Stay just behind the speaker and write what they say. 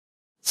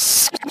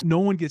No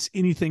one gets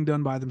anything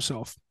done by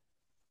themselves.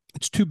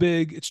 It's too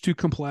big. It's too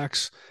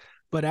complex.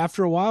 But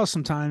after a while,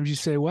 sometimes you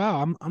say,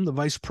 wow, I'm the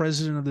vice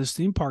president of this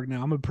theme park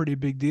now. I'm a pretty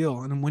big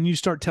deal. And when you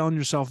start telling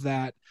yourself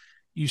that,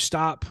 you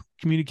stop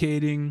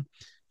communicating,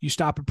 you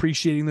stop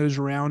appreciating those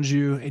around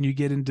you, and you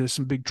get into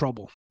some big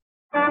trouble.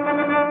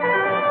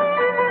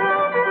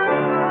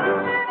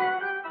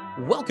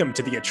 Welcome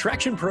to the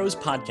Attraction Pros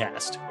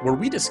podcast, where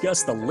we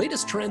discuss the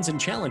latest trends and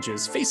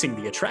challenges facing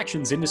the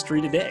attractions industry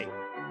today.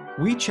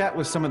 We chat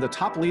with some of the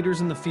top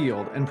leaders in the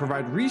field and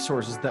provide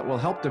resources that will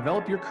help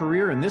develop your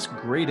career in this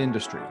great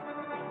industry.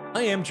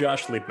 I am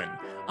Josh Liebman.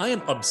 I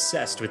am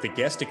obsessed with the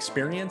guest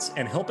experience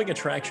and helping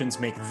attractions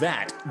make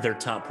that their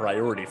top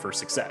priority for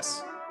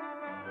success.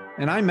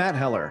 And I'm Matt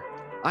Heller.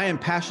 I am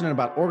passionate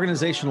about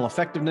organizational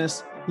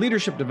effectiveness,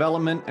 leadership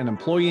development, and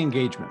employee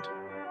engagement.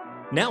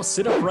 Now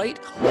sit upright,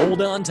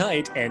 hold on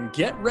tight, and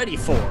get ready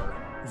for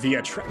the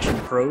Attraction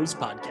Pros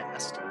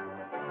podcast.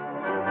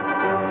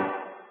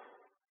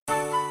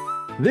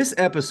 This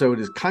episode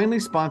is kindly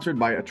sponsored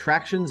by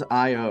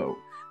Attractions.io,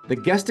 the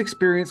guest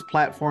experience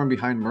platform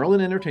behind Merlin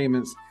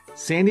Entertainment's,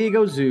 San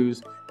Diego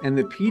Zoos, and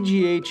the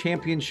PGA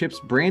Championships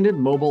branded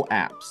mobile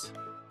apps.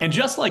 And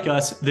just like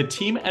us, the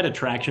team at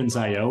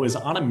Attractions.io is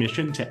on a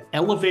mission to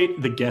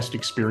elevate the guest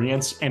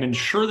experience and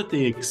ensure that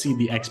they exceed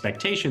the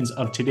expectations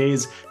of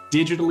today's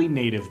digitally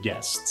native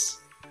guests.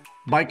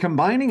 By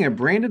combining a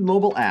branded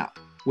mobile app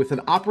with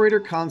an operator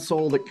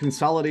console that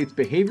consolidates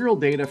behavioral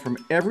data from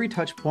every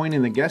touch point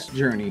in the guest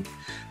journey,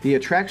 the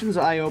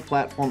Attractions.io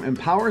platform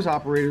empowers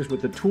operators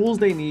with the tools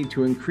they need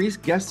to increase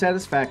guest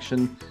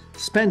satisfaction,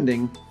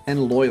 spending,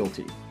 and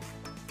loyalty.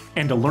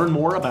 And to learn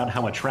more about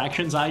how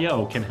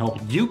Attractions.io can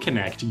help you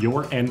connect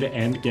your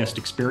end-to-end guest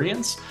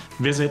experience,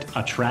 visit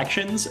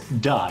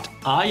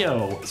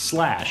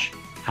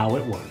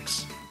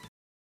attractions.io/howitworks.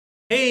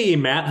 Hey,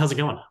 Matt, how's it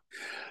going?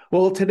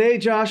 Well, today,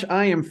 Josh,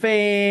 I am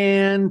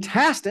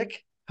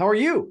fantastic. How are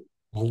you?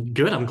 Well,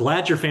 good. I'm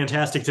glad you're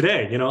fantastic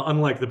today. You know,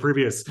 unlike the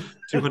previous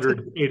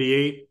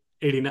 288,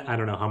 89, I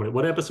don't know how many,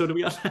 what episode do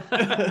we got?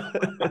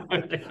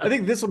 I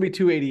think this will be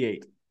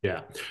 288.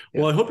 Yeah.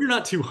 Well, I hope you're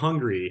not too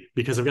hungry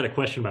because I've got a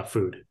question about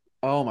food.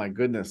 Oh my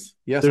goodness.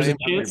 Yes, there's a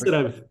chance that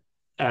I've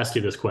asked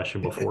you this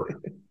question before.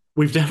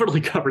 We've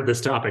definitely covered this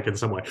topic in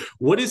some way.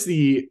 What is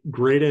the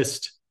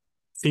greatest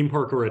theme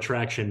park or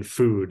attraction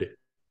food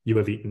you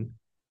have eaten?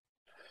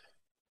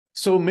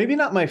 So maybe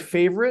not my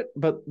favorite,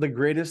 but the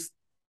greatest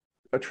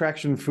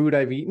attraction food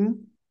I've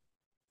eaten,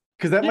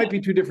 because that might be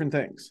two different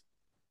things.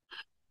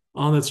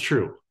 Oh, that's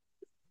true.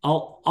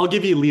 I'll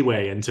give you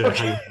leeway into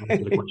how you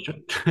answer the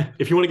question.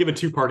 If you want to give a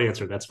two-part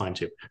answer, that's fine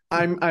too.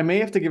 I may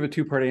have to give a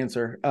two-part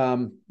answer,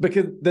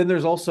 because then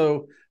there's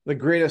also the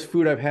greatest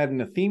food I've had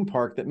in a theme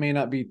park that may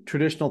not be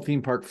traditional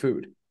theme park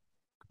food.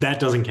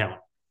 That doesn't count.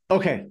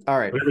 Okay, all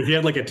right. But if you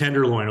had like a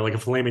tenderloin or like a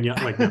filet mignon,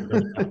 like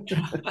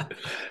that.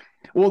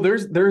 Well,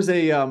 there's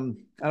a I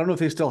don't know if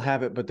they still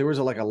have it, but there was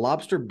a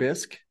lobster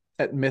bisque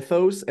at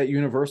Mythos at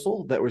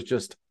Universal that was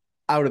just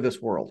out of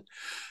this world.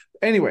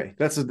 Anyway,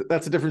 that's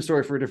a different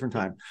story for a different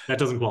time. That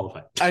doesn't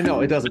qualify. I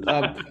know it doesn't.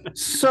 I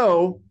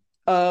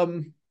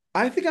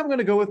think I'm going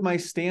to go with my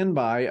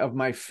standby of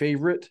my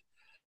favorite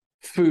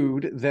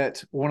food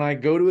that when I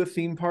go to a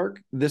theme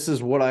park, this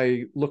is what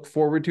I look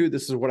forward to.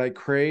 This is what I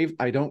crave.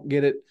 I don't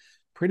get it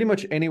pretty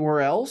much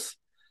anywhere else.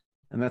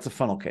 And that's a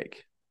funnel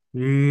cake.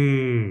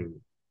 You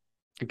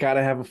got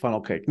to have a funnel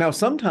cake. Now,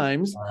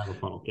 sometimes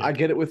I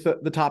get it with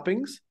the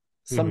toppings.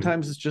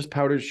 Sometimes it's just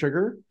powdered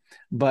sugar,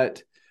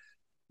 but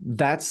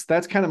that's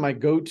kind of my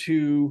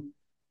go-to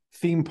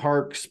theme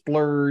park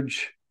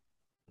splurge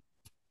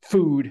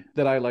food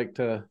that I like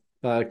to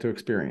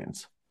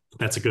experience.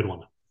 That's a good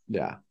one.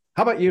 Yeah.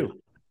 How about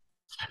you?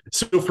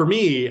 So for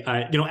me,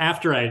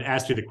 after I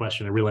asked you the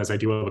question, I realized I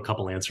do have a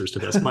couple answers to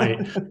this. My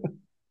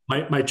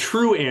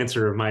true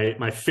answer,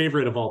 my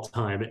favorite of all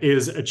time,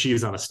 is a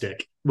cheese on a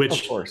stick,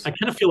 which I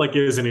kind of feel like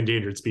is an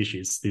endangered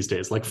species these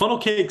days. Like funnel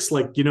cakes,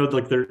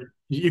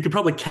 you could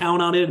probably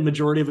count on it in the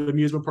majority of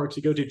amusement parks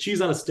you go to. Cheese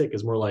on a stick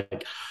is more like you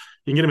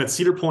can get them at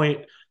Cedar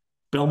Point,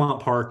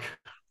 Belmont Park,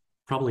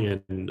 probably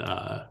in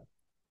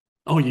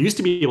you used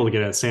to be able to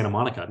get it at Santa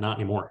Monica, not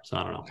anymore. So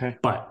I don't know. Okay.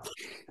 But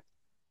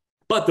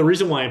the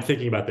reason why I'm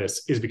thinking about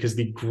this is because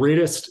the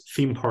greatest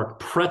theme park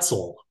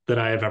pretzel that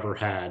I have ever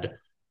had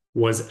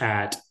was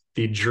at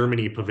the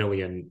Germany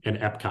Pavilion in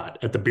Epcot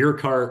at the beer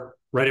cart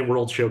right in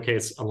World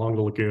Showcase along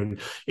the lagoon.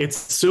 It's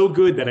so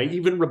good that I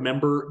even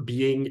remember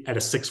being at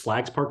a Six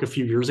Flags park a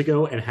few years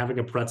ago and having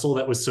a pretzel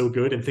that was so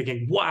good and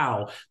thinking,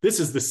 wow, this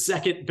is the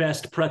second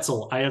best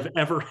pretzel I have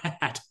ever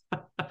had.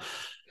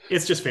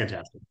 It's just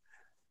fantastic.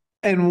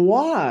 And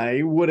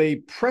why would a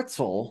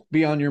pretzel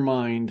be on your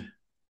mind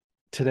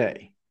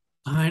today?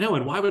 I know.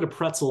 And why would a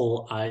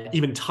pretzel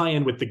even tie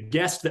in with the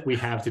guest that we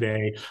have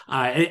today?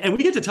 And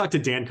we get to talk to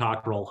Dan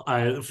Cockerell,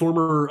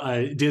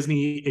 former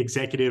Disney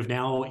executive.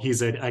 Now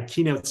he's a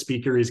keynote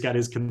speaker. He's got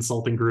his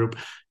consulting group.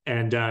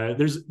 And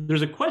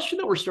there's a question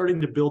that we're starting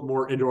to build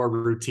more into our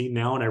routine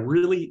now. And I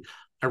really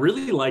I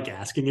really like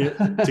asking it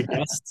to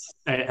guests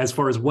as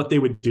far as what they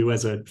would do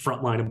as a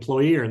frontline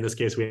employee, or in this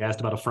case, we asked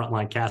about a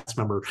frontline cast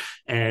member,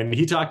 and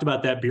he talked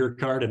about that beer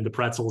cart and the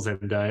pretzels,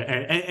 and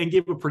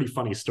gave a pretty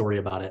funny story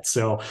about it.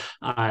 So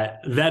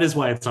that is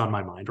why it's on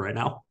my mind right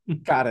now.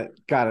 Got it.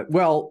 Got it.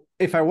 Well,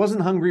 if I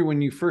wasn't hungry when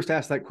you first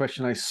asked that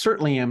question, I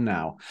certainly am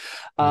now.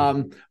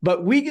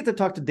 But we get to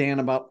talk to Dan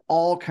about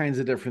all kinds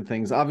of different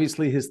things.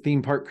 Obviously, his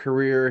theme park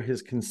career,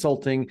 his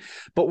consulting.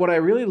 But what I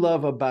really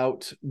love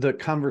about the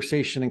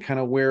conversation and kind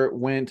of where it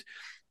went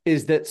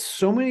is that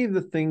so many of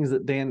the things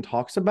that Dan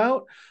talks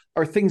about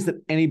are things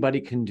that anybody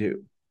can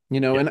do.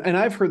 And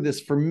I've heard this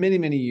for many,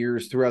 many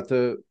years throughout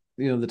the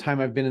time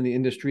I've been in the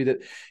industry,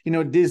 that,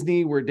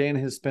 Disney, where Dan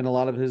has spent a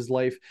lot of his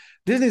life,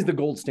 Disney's the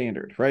gold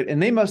standard, right?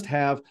 And they must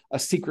have a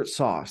secret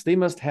sauce. They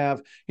must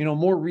have,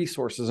 more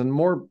resources and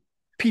more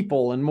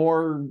people and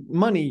more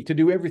money to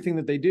do everything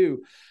that they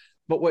do.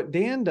 But what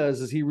Dan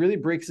does is he really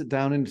breaks it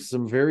down into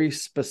some very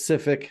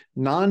specific,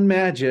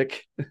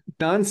 non-magic,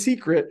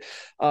 non-secret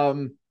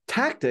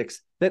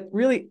tactics that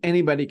really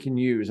anybody can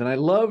use. And I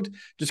loved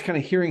just kind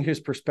of hearing his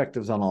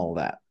perspectives on all of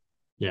that.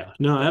 Yeah,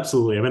 no,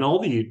 absolutely. I mean, all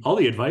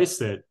the advice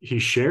that he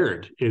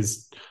shared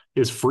is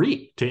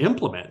free to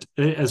implement.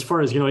 As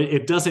far as,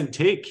 it doesn't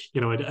take,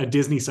 a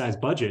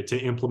Disney-sized budget to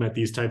implement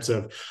these types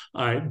of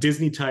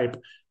Disney type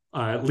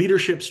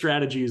leadership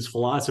strategies,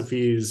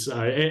 philosophies,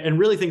 and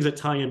really things that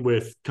tie in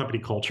with company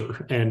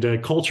culture.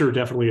 And culture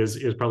definitely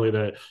is probably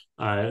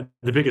the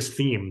biggest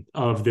theme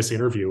of this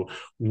interview.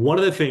 One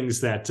of the things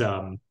that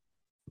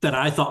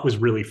I thought was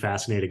really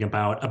fascinating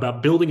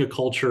about building a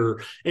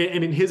culture,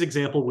 and in his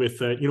example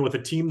with with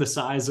a team the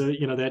size of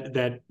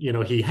that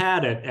he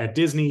had at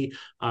Disney.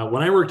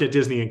 When I worked at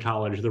Disney in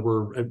college, there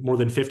were more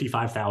than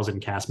 55,000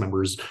 cast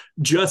members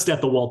just at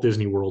the Walt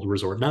Disney World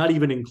Resort, not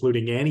even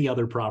including any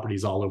other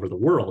properties all over the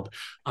world.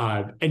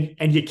 And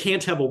you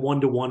can't have a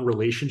one-to-one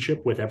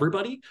relationship with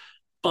everybody.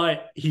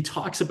 But he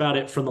talks about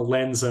it from the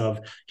lens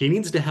of he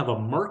needs to have a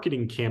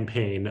marketing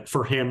campaign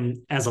for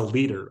him as a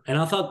leader. And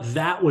I thought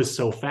that was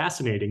so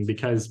fascinating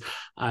because,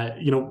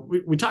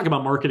 we talk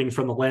about marketing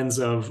from the lens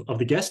of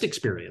the guest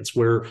experience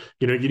where,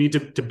 you need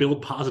to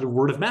build positive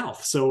word of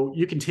mouth. So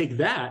you can take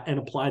that and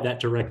apply that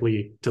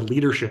directly to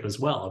leadership as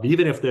well.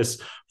 Even if this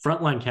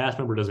frontline cast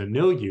member doesn't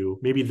know you,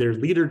 maybe their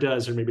leader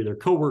does, or maybe their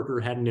coworker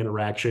had an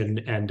interaction,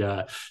 and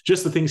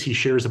just the things he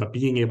shares about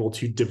being able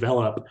to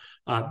develop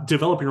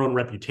your own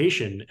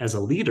reputation as a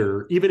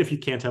leader, even if you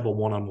can't have a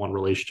one-on-one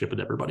relationship with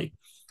everybody.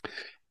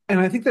 And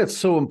I think that's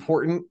so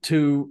important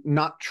to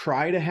not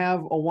try to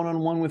have a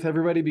one-on-one with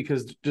everybody,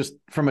 because just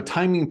from a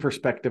timing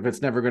perspective,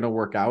 it's never going to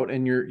work out,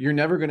 and you're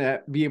never going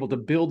to be able to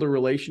build the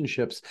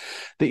relationships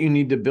that you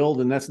need to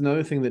build. And that's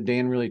another thing that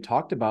Dan really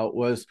talked about,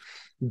 was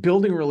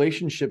building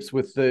relationships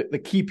with the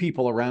key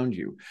people around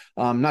you.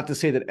 Not to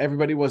say that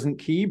everybody wasn't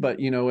key, but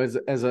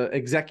as an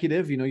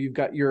executive, you've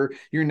got your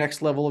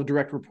next level of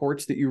direct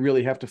reports that you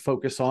really have to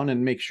focus on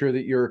and make sure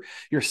that you're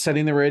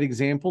setting the right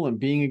example and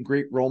being a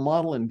great role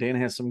model. And Dan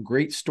has some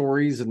great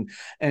stories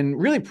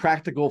and really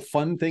practical,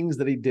 fun things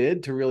that he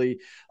did to really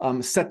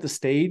set the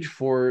stage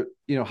for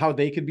how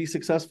they could be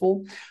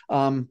successful.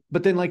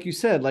 But then, like you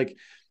said,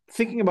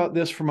 thinking about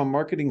this from a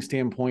marketing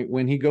standpoint,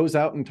 when he goes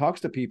out and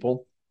talks to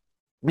people,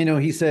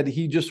 he said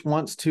he just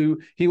wants to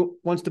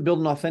build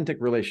an authentic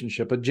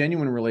relationship, a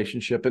genuine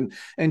relationship,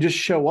 and just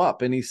show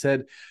up. And he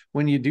said,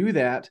 when you do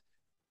that,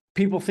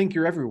 people think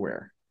you're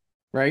everywhere.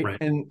 Right.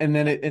 And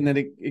then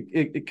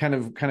it kind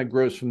of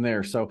grows from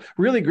there. So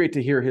really great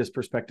to hear his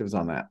perspectives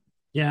on that.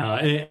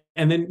 Yeah.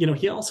 And then,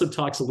 he also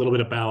talks a little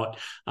bit about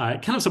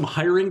kind of some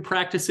hiring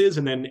practices,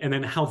 and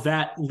then how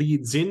that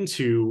leads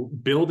into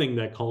building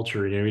that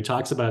culture. He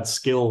talks about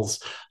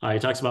skills, he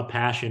talks about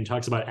passion,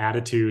 talks about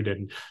attitude,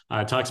 and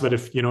talks about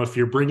if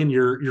you're bringing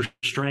your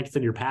strength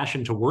and your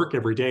passion to work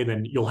every day,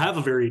 then you'll have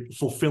a very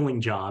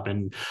fulfilling job.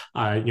 And,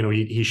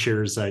 he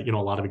shares, a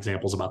lot of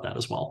examples about that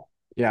as well.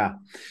 Yeah.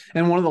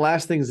 And one of the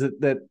last things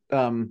that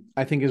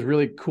I think is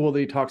really cool that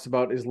he talks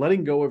about is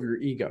letting go of your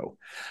ego,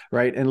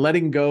 right? And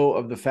letting go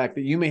of the fact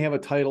that you may have a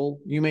title,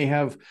 you may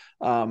have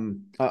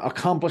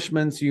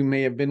accomplishments, you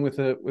may have been with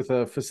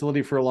a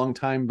facility for a long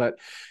time, but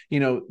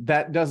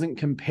that doesn't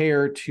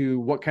compare to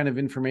what kind of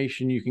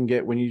information you can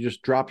get when you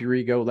just drop your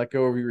ego, let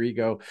go of your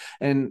ego,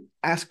 and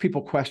ask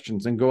people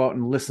questions and go out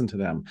and listen to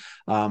them,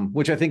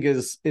 which I think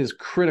is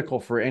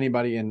critical for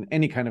anybody in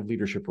any kind of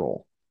leadership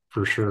role.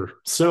 For sure.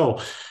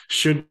 So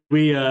should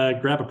we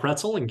grab a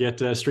pretzel and get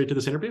straight to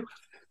this interview?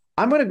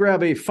 I'm going to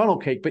grab a funnel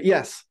cake, but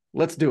yes,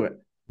 let's do it.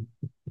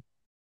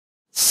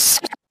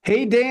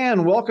 Hey,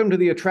 Dan, welcome to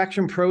the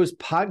Attraction Pros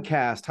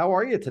podcast. How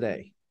are you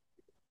today?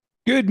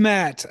 Good,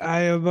 Matt.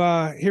 I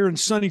am here in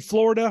sunny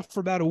Florida for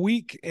about a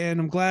week, and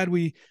I'm glad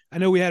I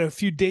know we had a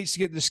few dates to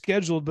get this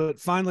scheduled, but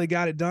finally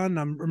got it done.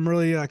 I'm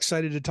really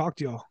excited to talk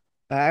to y'all.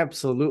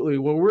 Absolutely.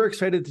 Well, we're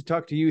excited to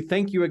talk to you.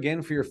 Thank you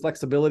again for your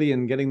flexibility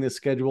in getting this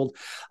scheduled.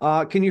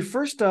 Can you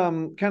first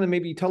kind of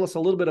maybe tell us a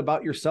little bit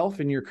about yourself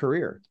and your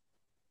career?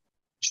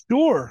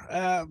 Sure.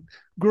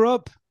 Grew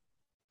up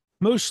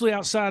mostly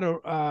outside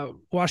of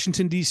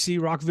Washington, D.C.,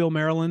 Rockville,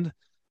 Maryland.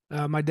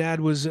 My dad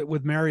was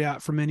with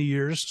Marriott for many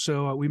years,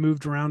 so we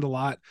moved around a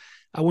lot.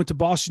 I went to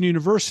Boston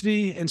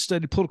University and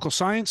studied political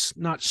science.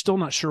 Still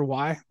not sure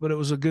why, but it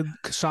was a good,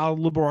 solid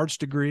liberal arts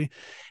degree.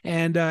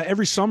 And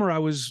every summer,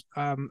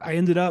 I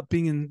ended up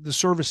being in the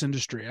service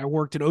industry. I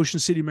worked at Ocean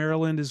City,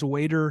 Maryland, as a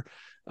waiter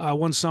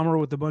one summer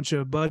with a bunch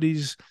of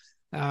buddies.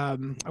 I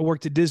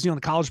worked at Disney on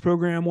the college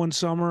program one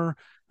summer.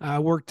 I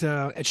worked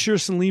at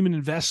Shearson Lehman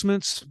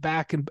Investments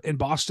back in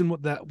Boston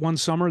that one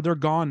summer. They're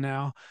gone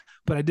now,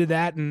 but I did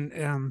that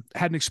and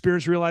had an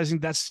experience realizing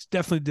that's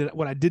definitely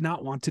what I did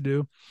not want to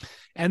do.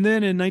 And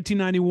then in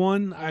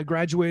 1991, I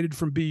graduated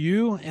from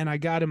BU and I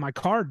got in my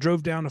car,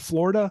 drove down to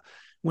Florida,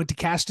 went to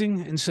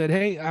casting and said,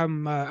 hey,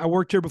 I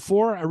worked here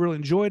before. I really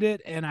enjoyed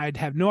it. And I'd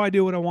have no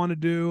idea what I want to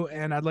do.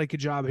 And I'd like a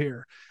job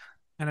here.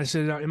 And I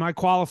said, am I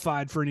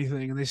qualified for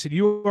anything? And they said,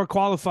 you are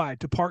qualified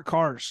to park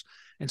cars.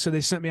 And so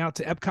they sent me out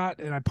to Epcot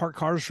and I parked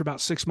cars for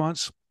about 6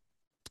 months.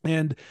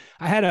 And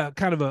I had a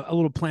kind of a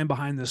little plan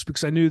behind this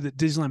because I knew that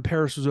Disneyland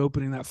Paris was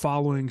opening that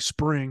following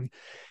spring.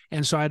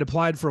 And so I had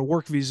applied for a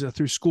work visa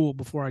through school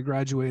before I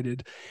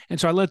graduated. And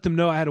so I let them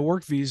know I had a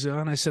work visa.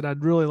 And I said,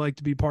 I'd really like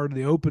to be part of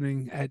the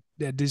opening at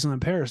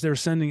Disneyland Paris. They were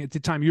sending at the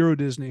time Euro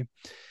Disney.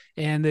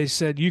 And they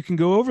said, you can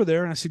go over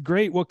there. And I said,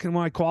 great. What am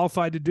I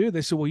qualified to do?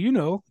 They said, well,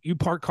 you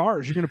park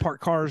cars. You're going to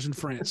park cars in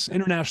France.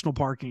 International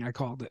parking, I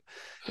called it.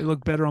 It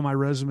looked better on my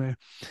resume.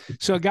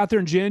 So I got there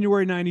in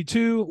January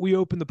 92. We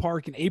opened the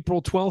park in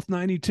April 12th,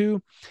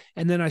 92.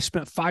 And then I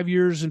spent 5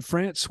 years in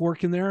France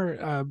working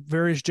there,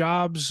 various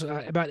jobs.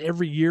 About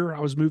every year I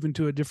was moving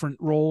to a different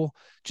role,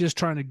 just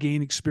trying to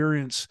gain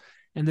experience.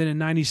 And then in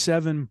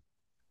 97,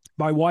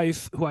 my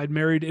wife, who I'd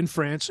married in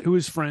France, who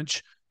is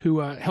French, who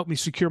helped me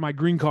secure my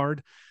green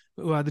card,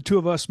 the two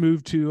of us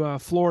moved to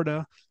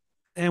Florida,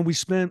 and we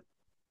spent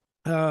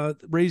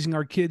raising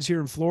our kids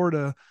here in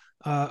Florida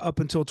up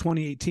until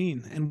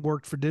 2018 and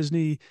worked for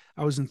Disney.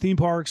 I was in theme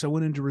parks. I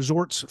went into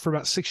resorts for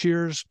about 6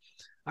 years.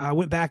 I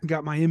went back and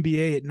got my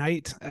MBA at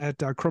night at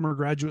Crummer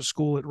Graduate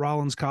School at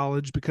Rollins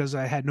College because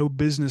I had no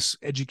business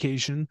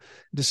education,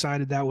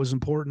 decided that was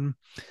important.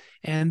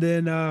 And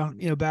then,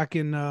 back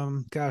in,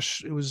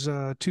 it was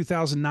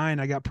 2009,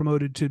 I got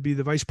promoted to be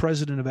the vice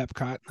president of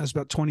Epcot. That's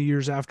about 20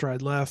 years after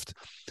I'd left.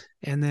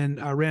 And then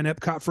I ran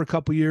Epcot for a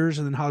couple of years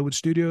and then Hollywood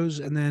Studios,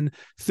 and then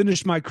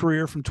finished my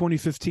career from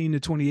 2015 to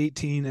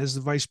 2018 as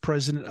the vice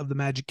president of the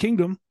Magic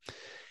Kingdom.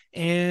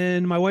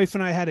 And my wife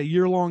and I had a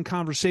year-long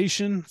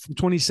conversation from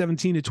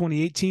 2017 to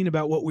 2018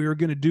 about what we were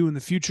going to do in the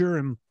future.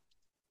 And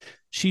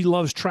she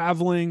loves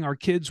traveling. Our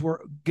kids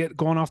were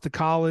going off to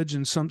college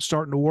and some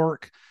starting to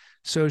work.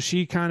 So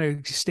she kind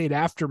of stayed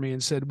after me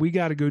and said, we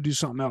got to go do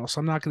something else.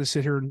 I'm not going to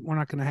sit here and we're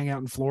not going to hang out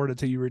in Florida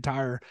till you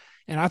retire.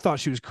 And I thought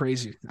she was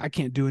crazy. I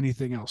can't do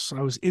anything else.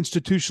 I was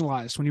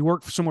institutionalized. When you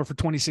work for somewhere for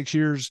 26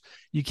 years,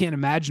 you can't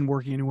imagine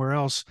working anywhere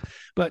else.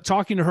 But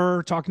talking to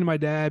her, talking to my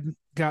dad,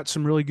 got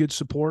some really good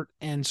support.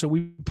 And so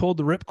we pulled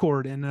the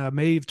ripcord in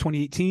May of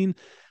 2018,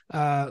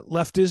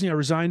 left Disney. I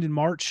resigned in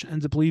March,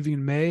 ended up leaving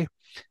in May.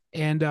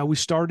 And we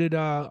started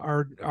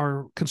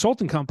our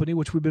consulting company,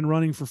 which we've been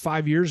running for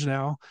 5 years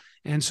now.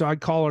 And so I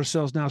call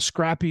ourselves now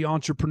Scrappy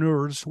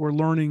Entrepreneurs. We're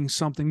learning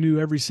something new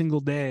every single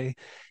day.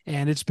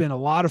 And it's been a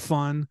lot of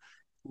fun,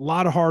 a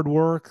lot of hard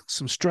work,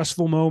 some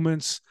stressful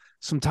moments,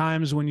 some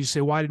times when you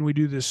say, why didn't we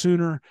do this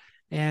sooner?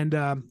 And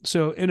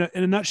so in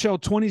a nutshell,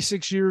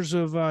 26 years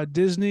of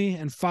Disney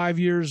and 5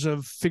 years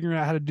of figuring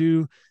out how to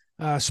do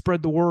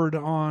spread the word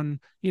on,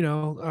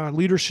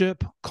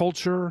 leadership,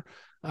 culture,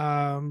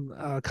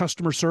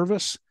 customer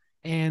service.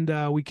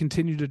 And we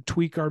continue to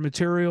tweak our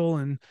material,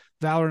 and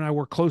Valor and I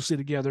work closely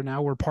together.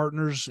 Now we're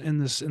partners in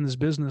this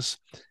business.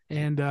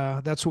 And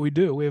that's what we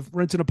do. We have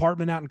rented an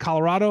apartment out in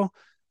Colorado.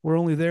 We're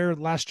only there.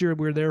 Last year,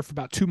 we were there for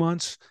about 2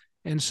 months.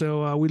 And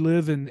so we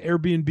live in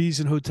Airbnbs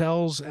and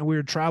hotels, and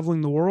we're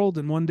traveling the world.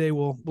 And one day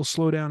we'll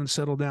slow down and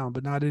settle down,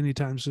 but not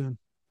anytime soon.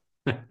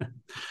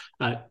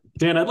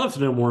 Dan, I'd love to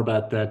know more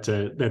about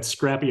that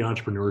scrappy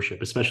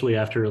entrepreneurship, especially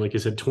after, like you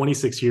said,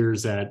 26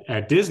 years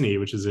at Disney,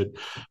 which is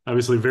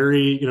obviously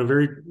very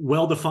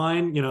well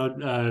defined,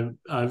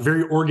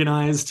 very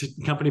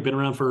organized company, been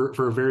around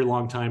for a very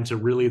long time, to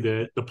really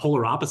the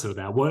polar opposite of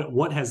that.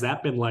 What has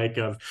that been like,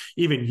 of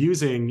even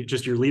using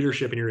just your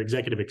leadership and your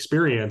executive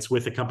experience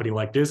with a company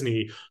like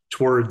Disney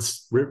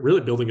towards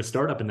really building a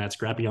startup in that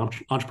scrappy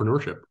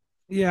entrepreneurship?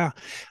 Yeah.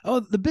 Oh,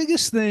 the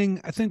biggest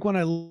thing I think when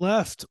I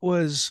left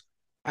was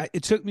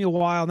it took me a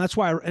while, and that's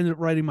why I ended up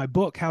writing my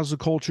book, How's the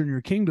Culture in Your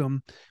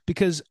Kingdom,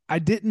 because I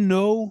didn't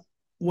know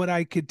what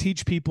I could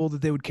teach people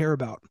that they would care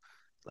about.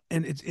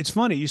 And it's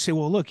funny. You say,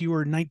 well, look, you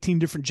were in 19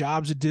 different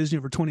jobs at Disney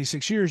over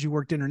 26 years. You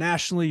worked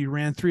internationally. You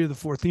ran 3 of the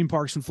 4 theme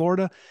parks in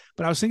Florida.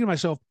 But I was thinking to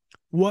myself,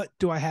 what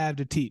do I have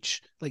to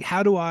teach? Like,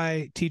 how do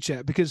I teach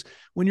that? Because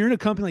when you're in a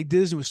company like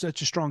Disney with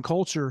such a strong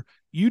culture,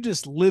 you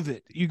just live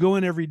it. You go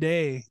in every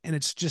day and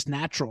it's just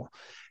natural.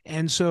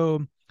 And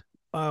so,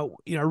 I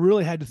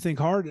really had to think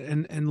hard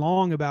and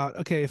long about,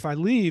 okay, if I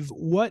leave,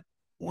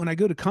 when I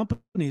go to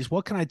companies,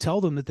 what can I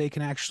tell them that they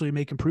can actually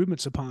make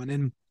improvements upon?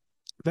 And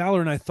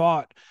Valor and I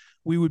thought,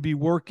 we would be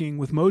working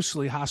with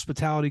mostly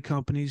hospitality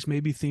companies,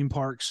 maybe theme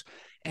parks.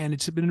 And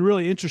it's been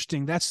really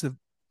interesting. That's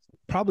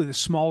probably the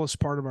smallest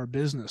part of our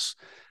business,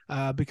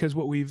 because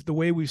the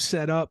way we've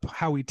set up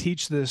how we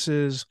teach this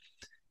is,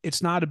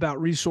 it's not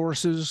about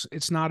resources.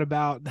 It's not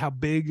about how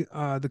big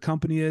the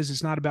company is.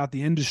 It's not about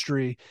the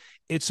industry.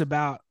 It's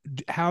about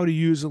how do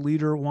you as a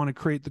leader want to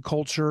create the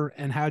culture,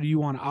 and how do you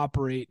want to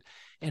operate,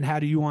 and how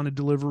do you want to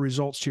deliver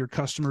results to your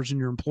customers and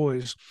your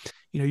employees.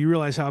 You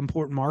realize how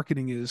important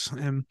marketing is.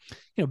 And,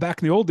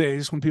 back in the old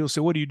days when people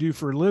say, what do you do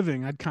for a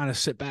living? I'd kind of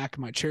sit back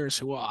in my chair and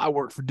say, well, I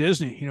work for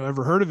Disney.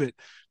 Ever heard of it?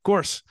 Of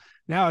course.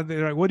 Now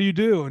they're like, what do you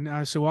do? And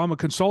I said, well, I'm a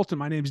consultant.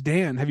 My name's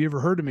Dan. Have you ever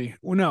heard of me?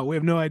 Well, no, we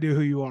have no idea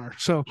who you are.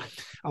 So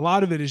a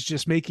lot of it is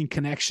just making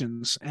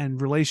connections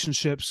and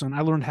relationships. And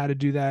I learned how to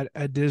do that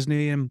at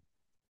Disney. And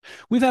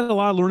we've had a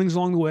lot of learnings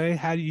along the way.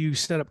 How do you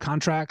set up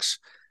contracts?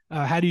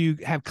 How do you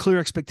have clear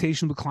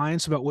expectations with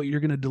clients about what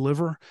you're going to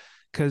deliver?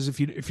 Because if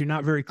you're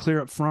not very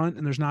clear up front,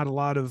 and there's not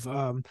lots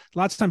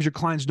of times your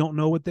clients don't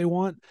know what they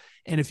want.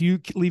 And if you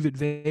leave it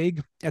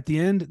vague at the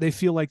end, they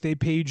feel like they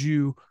paid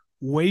you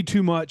way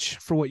too much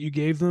for what you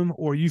gave them,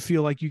 or you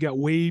feel like you got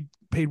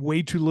paid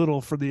way too little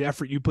for the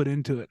effort you put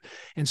into it.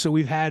 And so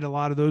we've had a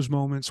lot of those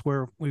moments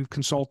where we've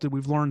consulted,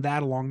 we've learned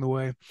that along the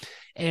way.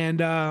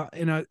 And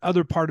in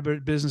other part of our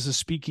business is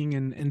speaking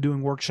and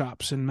doing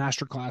workshops and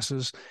master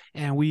classes.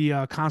 And we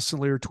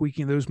constantly are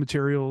tweaking those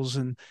materials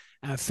and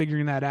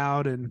figuring that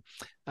out. And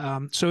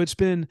so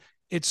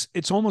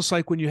it's almost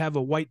like when you have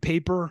a white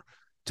paper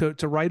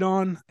to write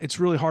on, it's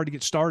really hard to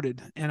get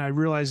started. And I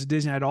realized at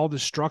Disney I had all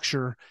this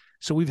structure.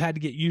 So we've had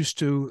to get used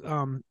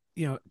to,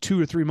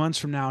 2 or 3 months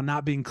from now,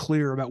 not being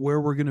clear about where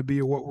we're going to be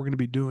or what we're going to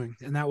be doing.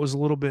 And that was a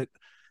little bit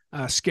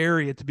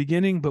scary at the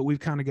beginning, but we've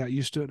kind of got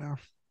used to it now.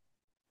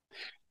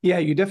 Yeah,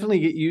 you definitely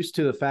get used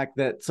to the fact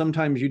that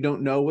sometimes you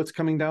don't know what's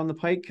coming down the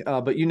pike,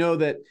 but you know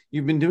that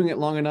you've been doing it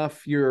long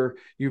enough. You've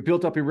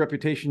built up your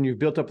reputation. You've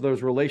built up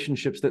those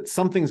relationships that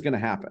something's going to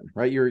happen,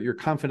 right? You're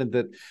confident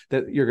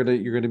that you're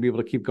gonna be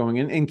able to keep going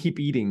and keep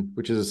eating,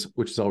 which is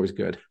always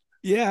good.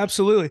 Yeah,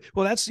 absolutely.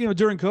 Well, that's,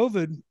 during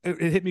COVID, it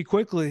hit me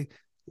quickly.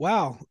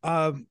 Wow.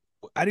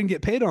 I didn't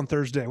get paid on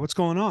Thursday. What's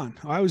going on?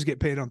 I always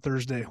get paid on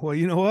Thursday. Well,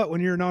 you know what? When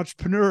you're an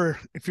entrepreneur,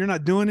 if you're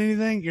not doing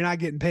anything, you're not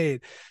getting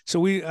paid. So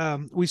we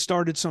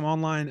started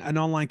an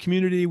online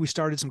community. We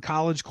started some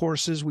college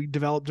courses we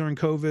developed during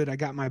COVID. I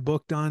got my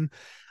book done.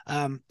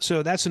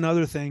 So that's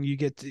another thing. You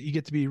get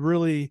to be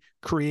really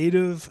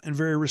creative and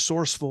very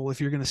resourceful if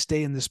you're going to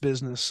stay in this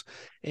business.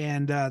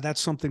 And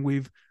that's something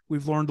we've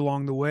learned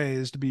along the way,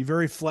 is to be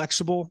very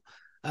flexible.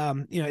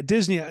 At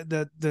Disney,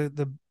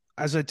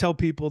 as I tell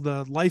people,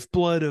 the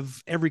lifeblood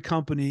of every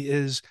company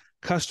is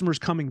customers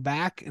coming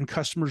back and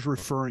customers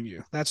referring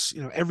you. That's,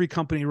 every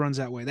company runs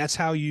that way. That's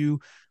how you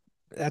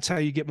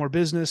get more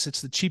business.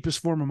 It's the cheapest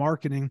form of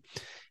marketing.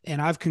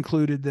 And I've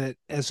concluded that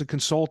as a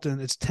consultant,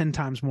 it's 10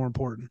 times more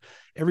important.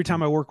 Every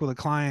time I work with a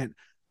client,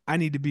 I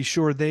need to be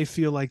sure they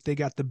feel like they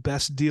got the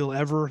best deal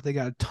ever. They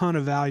got a ton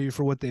of value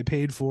for what they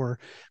paid for,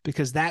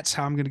 because that's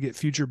how I'm going to get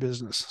future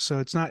business. So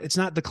it's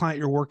not the client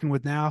you're working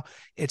with now.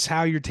 It's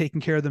how you're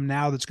taking care of them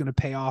now that's going to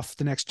pay off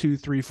the next 2,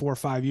 3, 4,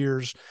 5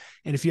 years.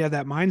 And if you have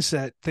that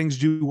mindset, things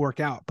do work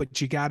out,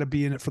 but you got to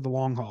be in it for the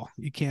long haul.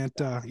 You can't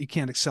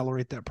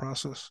accelerate that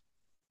process.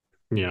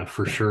 Yeah,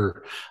 for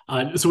sure.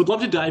 So we'd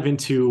love to dive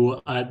into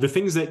the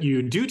things that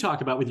you do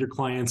talk about with your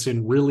clients,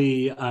 and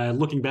really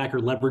looking back or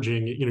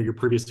leveraging, your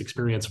previous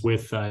experience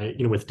with,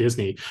 with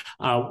Disney.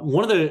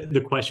 One of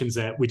the questions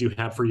that we do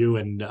have for you,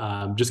 and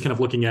just kind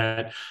of looking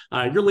at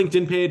your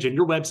LinkedIn page and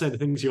your website, the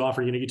things you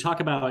offer, you talk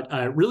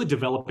about really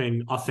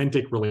developing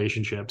authentic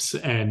relationships,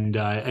 and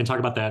talk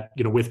about that,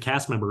 with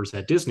cast members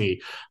at Disney.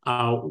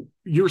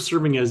 You're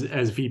serving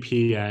as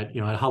VP at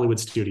Hollywood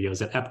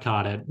Studios, at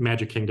Epcot, at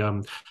Magic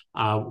Kingdom.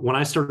 When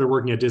I started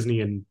working at Disney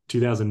in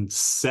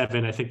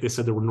 2007, I think they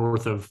said there were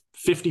north of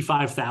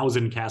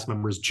 55,000 cast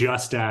members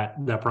just at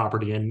that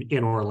property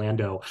in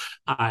Orlando.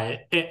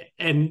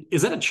 And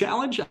is that a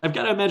challenge? I've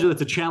got to imagine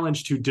that's a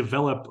challenge to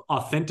develop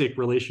authentic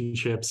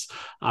relationships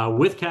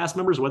with cast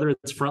members, whether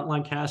it's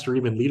frontline cast or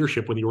even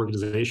leadership when the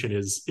organization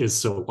is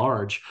so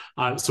large.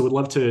 So we'd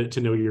love to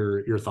know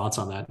your thoughts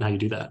on that and how you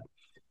do that.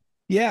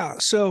 Yeah.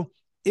 So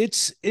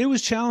it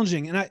was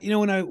challenging. And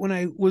when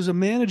I was a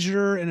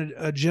manager and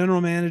a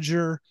general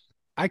manager,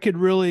 I could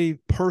really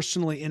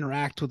personally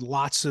interact with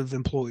lots of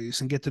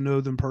employees and get to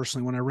know them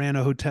personally when I ran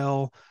a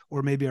hotel,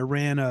 or maybe I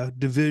ran a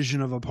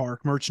division of a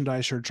park,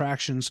 merchandise or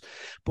attractions.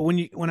 But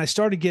when I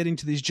started getting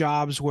to these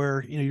jobs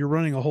where, you're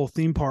running a whole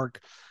theme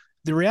park,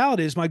 the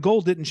reality is my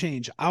goal didn't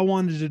change. I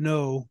wanted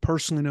to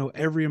personally know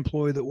every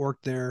employee that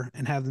worked there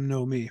and have them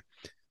know me.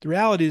 The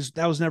reality is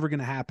that was never going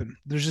to happen.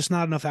 There's just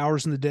not enough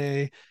hours in the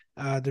day.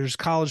 There's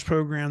college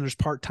program, there's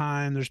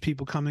part-time, there's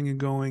people coming and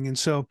going. And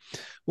so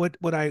what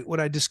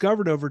I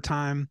discovered over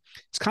time,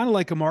 it's kind of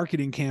like a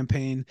marketing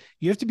campaign.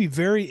 You have to be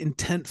very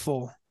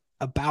intentful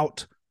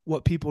about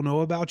what people know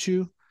about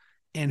you.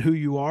 and who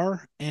you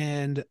are.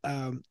 And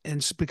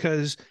it's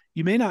because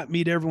you may not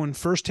meet everyone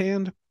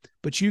firsthand,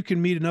 but you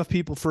can meet enough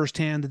people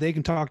firsthand that they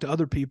can talk to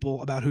other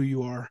people about who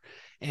you are.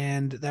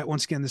 And that,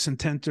 once again,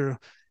 the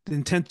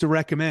intent to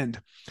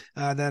recommend,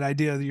 that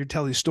idea that you're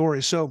telling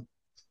stories. So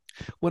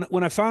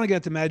when I finally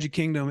got to Magic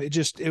Kingdom,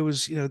 it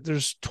was,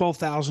 there's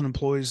 12,000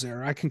 employees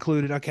there. I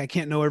concluded, okay, I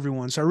can't know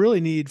everyone. So I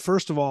really need,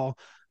 first of all,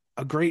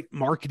 a great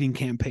marketing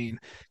campaign.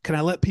 Can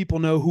I let people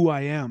know who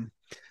I am?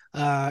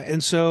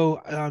 And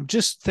so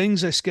just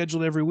things I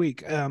scheduled every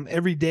week.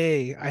 Every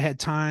day I had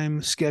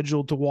time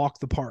scheduled to walk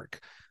the park.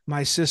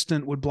 My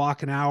assistant would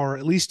block an hour,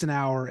 at least an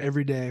hour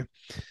every day.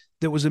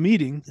 There was a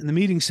meeting, and the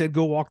meeting said,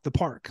 go walk the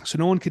park. So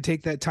no one could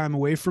take that time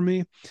away from me.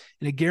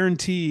 And it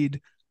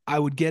guaranteed I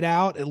would get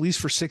out at least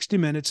for 60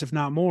 minutes, if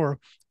not more,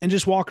 and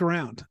just walk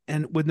around,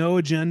 and with no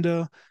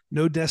agenda,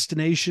 no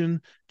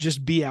destination,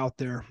 just be out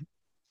there.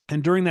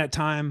 And during that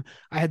time,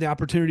 I had the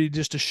opportunity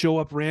just to show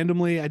up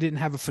randomly. I didn't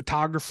have a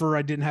photographer.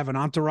 I didn't have an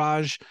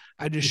entourage.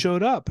 I just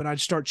showed up, and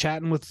I'd start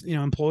chatting with,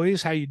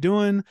 employees. How you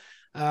doing?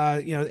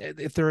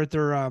 If they're at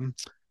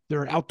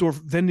their outdoor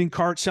vending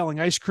cart selling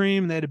ice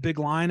cream, and they had a big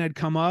line, I'd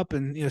come up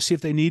and, see if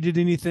they needed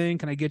anything.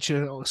 Can I get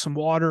you some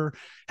water?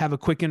 Have a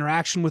quick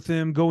interaction with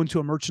them, go into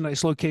a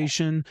merchandise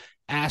location,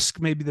 ask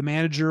maybe the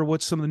manager,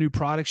 what's some of the new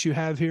products you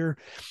have here,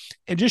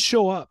 and just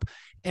show up.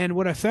 And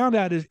what I found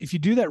out is if you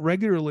do that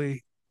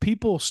regularly,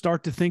 people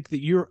start to think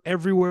that you're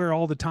everywhere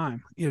all the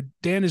time.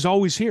 Dan is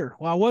always here.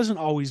 Well, I wasn't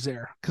always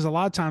there, because a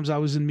lot of times I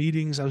was in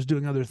meetings, I was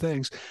doing other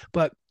things,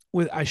 but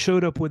I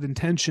showed up with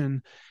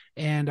intention,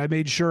 and I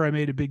made sure I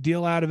made a big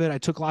deal out of it. I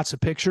took lots of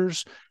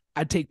pictures.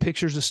 I'd take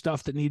pictures of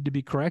stuff that needed to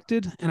be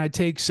corrected, and I'd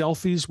take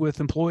selfies with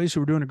employees who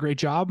were doing a great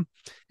job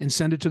and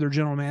send it to their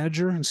general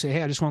manager and say,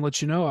 hey, I just want to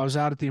let you know I was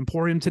out at the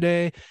Emporium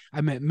today.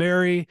 I met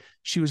Mary.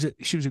 She was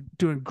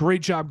doing a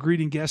great job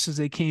greeting guests as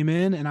they came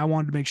in, and I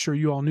wanted to make sure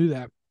you all knew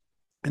that.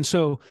 And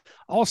so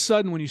all of a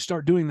sudden, when you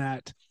start doing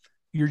that,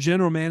 your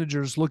general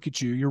managers look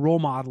at you, you're role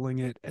modeling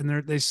it, and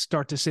they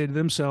start to say to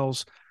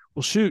themselves,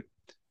 well, shoot,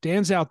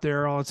 Dan's out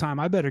there all the time.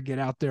 I better get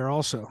out there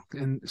also.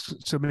 And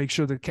so make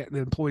sure the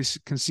employees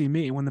can see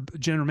me. When the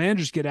general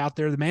managers get out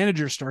there, the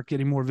managers start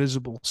getting more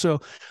visible. So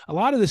a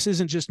lot of this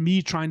isn't just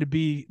me trying to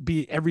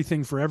be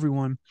everything for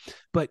everyone,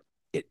 but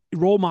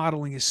role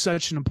modeling is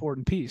such an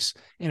important piece.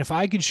 And if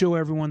I could show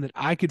everyone that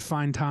I could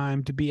find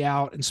time to be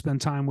out and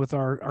spend time with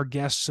our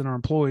guests and our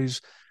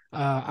employees,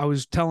 I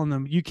was telling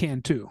them, you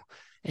can too.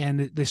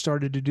 And they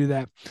started to do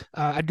that.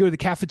 I'd go to the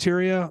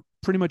cafeteria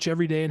pretty much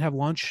every day and have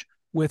lunch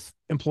with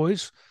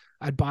employees.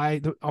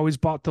 Always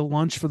bought the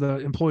lunch for the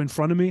employee in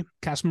front of me,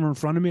 cast member in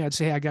front of me. I'd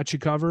say, hey, I got you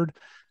covered.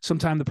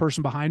 Sometime the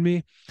person behind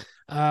me.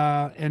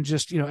 And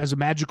just, as a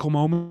magical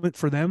moment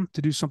for them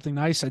to do something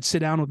nice, I'd sit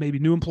down with maybe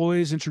new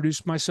employees,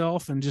 introduce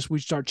myself, and we'd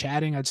start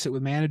chatting. I'd sit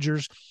with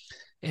managers,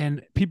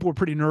 and people were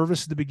pretty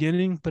nervous at the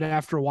beginning, but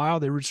after a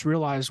while, they just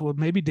realized, well,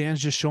 maybe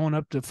Dan's just showing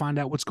up to find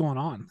out what's going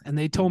on. And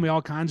they told me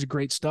all kinds of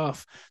great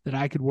stuff that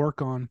I could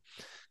work on.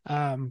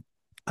 I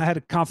had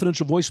a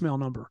confidential voicemail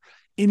number.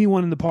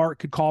 Anyone in the park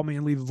could call me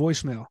and leave a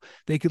voicemail.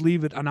 They could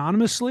leave it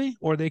anonymously,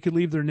 or they could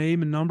leave their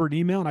name and number and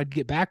email, and I'd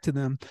get back to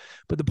them.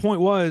 But the point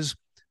was,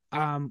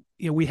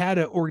 we had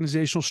an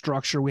organizational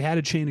structure, we had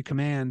a chain of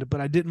command,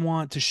 but I didn't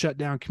want to shut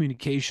down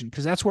communication,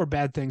 because that's where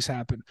bad things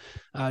happen.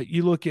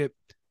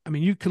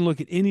 You can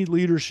look at any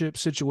leadership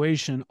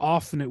situation.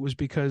 Often it was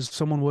because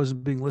someone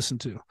wasn't being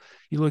listened to.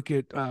 You look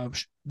at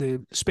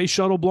the space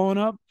shuttle blowing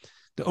up,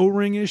 the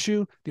O-ring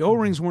issue. The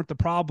O-rings weren't the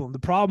problem. The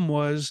problem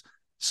was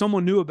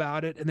someone knew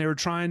about it and they were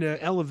trying to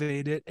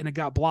elevate it, and it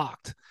got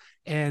blocked.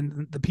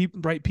 And the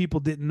right people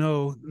didn't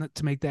know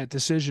to make that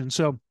decision.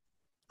 So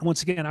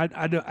once again,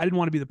 I didn't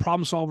want to be the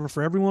problem solver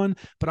for everyone,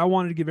 but I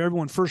wanted to give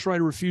everyone first right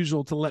of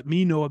refusal to let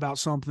me know about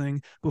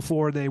something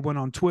before they went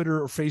on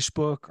Twitter or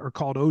Facebook or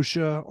called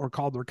OSHA or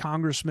called their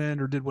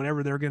congressman or did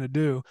whatever they're going to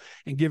do,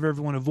 and give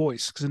everyone a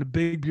voice. Because in a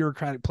big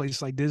bureaucratic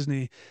place like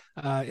Disney,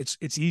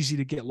 it's easy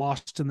to get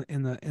lost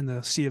in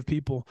the sea of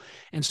people.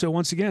 And so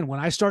once again,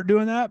 when I start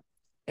doing that,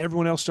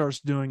 everyone else starts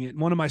doing it.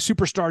 And one of my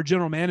superstar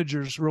general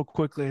managers, real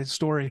quickly, a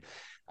story,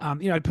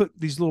 I'd put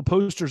these little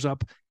posters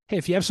up. Hey,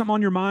 if you have something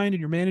on your mind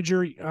and your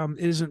manager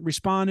isn't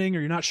responding,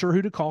 or you're not sure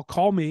who to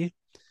call me,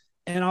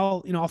 and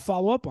I'll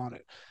follow up on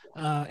it.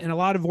 And a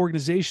lot of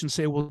organizations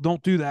say, well,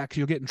 don't do that because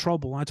you'll get in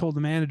trouble. And I told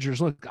the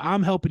managers, look,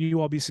 I'm helping you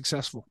all be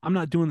successful. I'm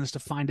not doing this to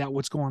find out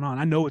what's going on.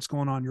 I know what's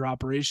going on in your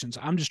operations.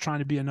 I'm just trying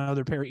to be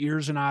another pair of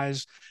ears and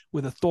eyes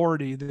with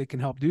authority that can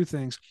help do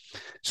things.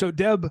 So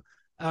Deb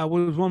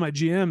was one of my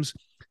GMs.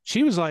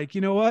 She was like, you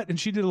know what? And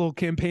she did a little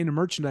campaign of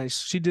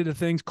merchandise. She did a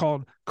thing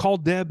called Call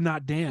Deb,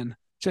 Not Dan.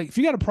 She's like, if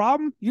you got a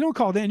problem, you don't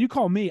call Dan, you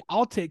call me.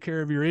 I'll take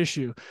care of your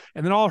issue.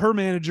 And then all her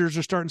managers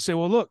are starting to say,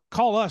 well, look,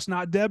 call us,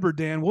 not Deb or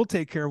Dan. We'll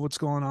take care of what's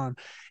going on.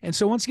 And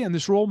so once again,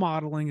 this role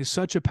modeling is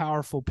such a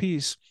powerful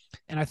piece.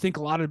 And I think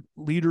a lot of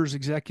leaders,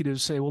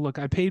 executives say, well, look,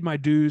 I paid my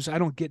dues. I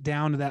don't get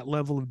down to that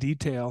level of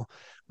detail.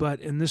 But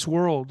in this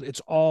world,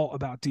 it's all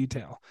about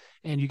detail.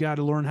 And you got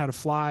to learn how to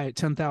fly at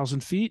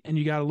 10,000 feet, and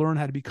you got to learn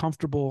how to be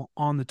comfortable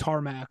on the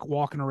tarmac,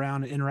 walking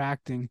around and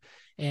interacting.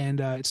 And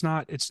it's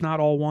not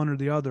all one or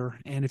the other.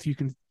 And if you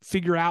can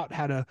figure out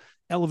how to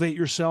elevate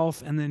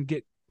yourself and then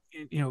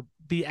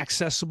be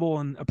accessible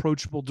and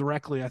approachable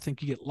directly, I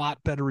think you get a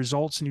lot better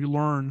results, and you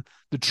learn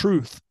the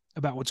truth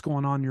about what's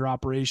going on in your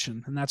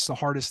operation. And that's the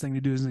hardest thing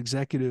to do as an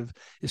executive,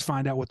 is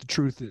find out what the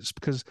truth is,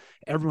 because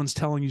everyone's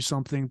telling you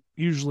something.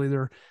 Usually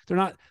they're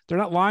not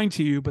lying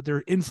to you, but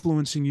they're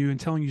influencing you and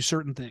telling you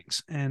certain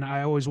things. And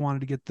I always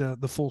wanted to get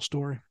the full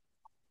story.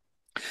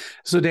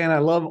 So Dan, I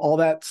love all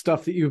that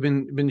stuff that you've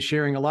been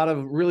sharing. A lot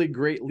of really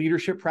great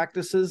leadership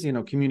practices,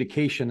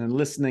 communication and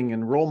listening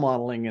and role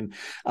modeling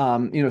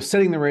and,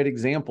 setting the right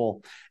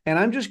example. And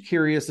I'm just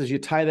curious, as you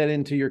tie that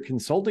into your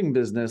consulting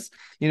business,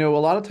 a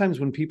lot of times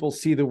when people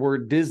see the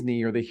word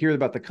Disney or they hear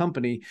about the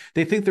company,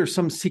 they think there's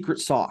some secret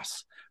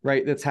sauce,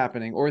 right, that's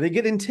happening, or they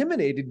get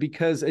intimidated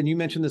because, and you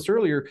mentioned this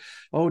earlier,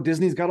 oh,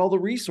 Disney's got all the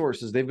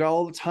resources, they've got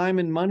all the time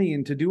and money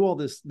and to do all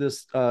this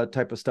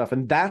type of stuff,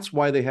 and that's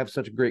why they have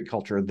such a great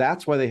culture.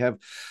 That's why they have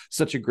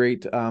such a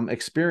great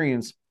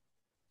experience.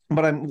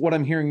 But what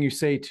I'm hearing you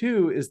say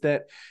too is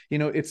that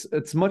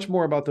it's much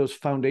more about those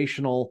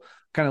foundational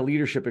kind of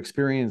leadership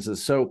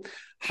experiences. So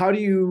how do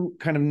you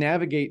kind of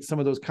navigate some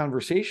of those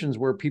conversations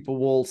where people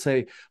will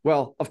say,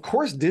 well, of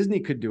course Disney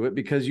could do it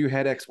because you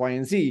had X, Y,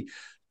 and Z.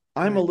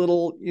 I'm a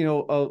little,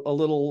 a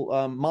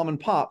little mom and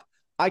pop.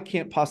 I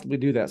can't possibly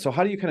do that. So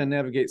how do you kind of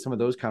navigate some of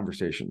those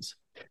conversations?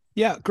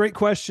 Yeah, great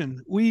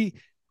question.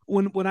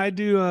 When I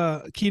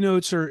do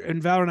keynotes,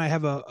 and Valor and I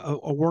have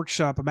a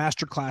workshop, a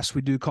master class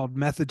we do called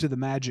Method to the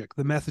Magic,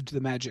 the Method to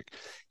the Magic.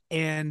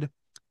 And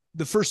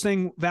the first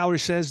thing Valerie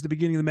says at the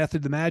beginning of the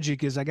Method to the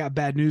Magic is, I got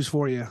bad news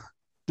for you.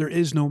 There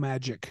is no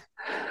magic.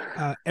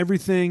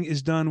 Everything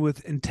is done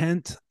with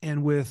intent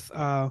and with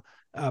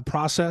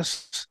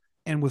process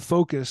and with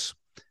focus.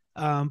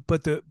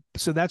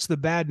 So that's the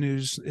bad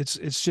news.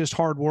 It's just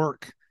hard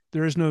work.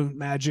 There is no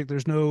magic.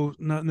 There's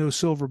no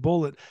silver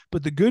bullet.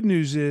 But the good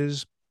news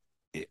is,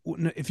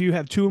 if you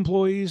have 2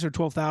 employees or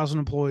 12,000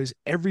 employees,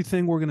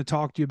 everything we're going to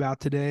talk to you about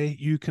today,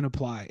 you can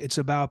apply. It's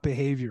about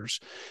behaviors.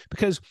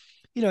 Because,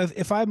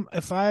 if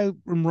I'm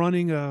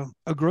running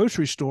a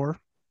grocery store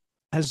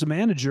as a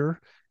manager,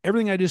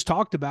 everything I just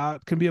talked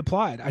about can be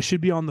applied. I should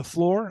be on the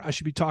floor. I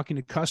should be talking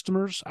to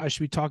customers. I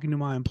should be talking to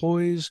my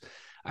employees.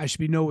 I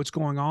should know what's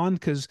going on,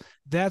 because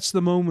that's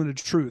the moment of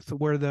truth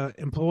where the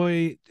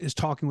employee is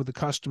talking with the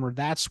customer.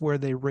 That's where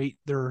they rate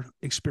their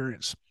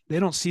experience. They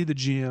don't see the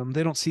GM.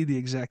 They don't see the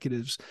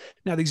executives.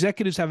 Now, the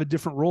executives have a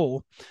different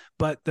role,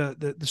 but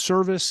the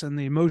service and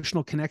the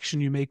emotional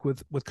connection you make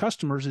with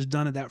customers is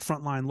done at that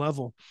frontline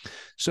level.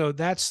 So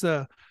that's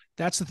the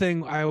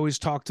thing I always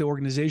talk to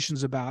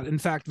organizations about. In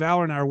fact,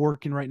 Valor and I are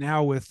working right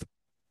now with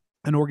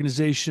an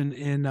organization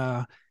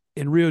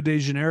in Rio de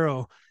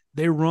Janeiro.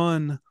 They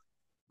run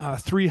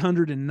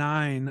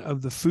 309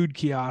 of the food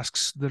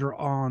kiosks that are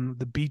on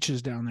the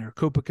beaches down there,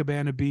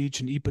 Copacabana Beach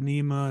and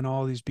Ipanema and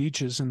all these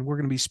beaches. And we're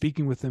going to be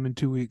speaking with them in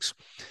 2 weeks.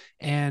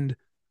 And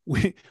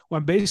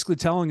I'm basically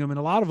telling them, and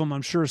a lot of them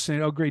I'm sure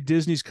saying, oh, great,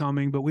 Disney's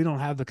coming, but we don't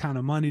have the kind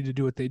of money to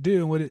do what they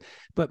do.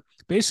 But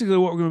basically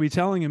what we're going to be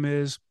telling them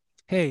is,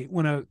 hey,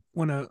 when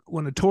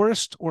a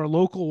tourist or a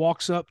local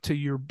walks up to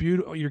your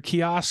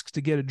kiosk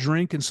to get a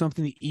drink and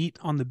something to eat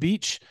on the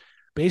beach,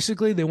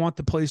 basically, they want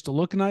the place to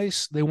look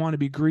nice. They want to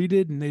be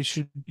greeted, and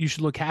you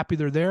should look happy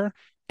they're there,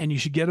 and you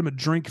should get them a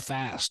drink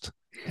fast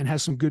and have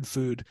some good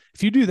food.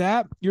 If you do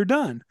that, you're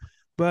done.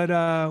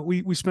 But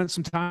we spent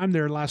some time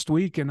there last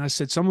week, and I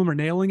said some of them are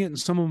nailing it, and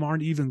some of them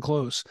aren't even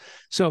close.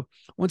 So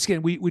once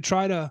again, we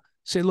try to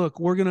say, look,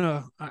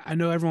 I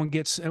know everyone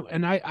gets,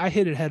 and I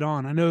hit it head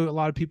on. I know a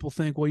lot of people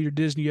think, well, you're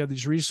Disney, you have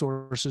these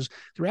resources.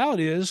 The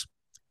reality is,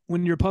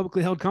 when you're a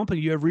publicly held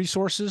company, you have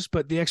resources,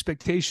 but the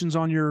expectations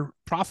on your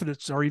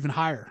profits are even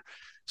higher.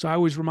 So I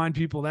always remind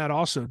people that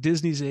also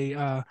Disney's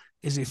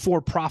is a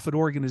for-profit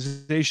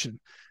organization.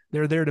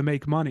 They're there to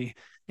make money.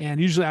 And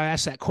usually I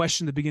ask that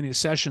question at the beginning of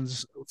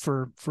sessions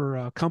for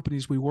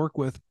companies we work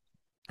with.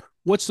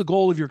 What's the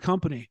goal of your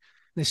company?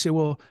 They say,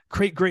 well,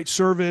 create great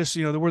service.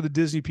 We're the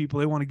Disney people.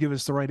 They want to give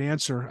us the right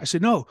answer. I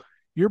said, no,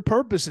 your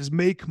purpose is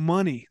make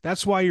money.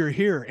 That's why you're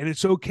here. And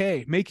it's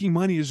okay. Making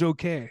money is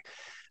okay.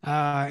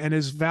 And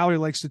as Valerie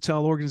likes to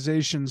tell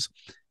organizations,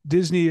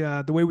 Disney,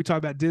 the way we talk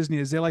about Disney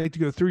is they like to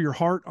go through your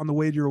heart on the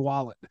way to your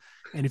wallet.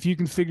 And if you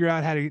can figure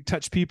out how to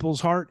touch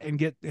people's heart and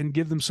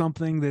give them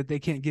something that they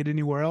can't get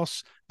anywhere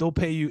else, they'll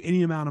pay you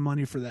any amount of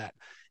money for that.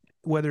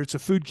 Whether it's a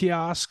food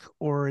kiosk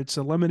or it's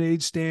a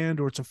lemonade stand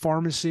or it's a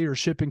pharmacy or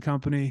shipping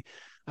company,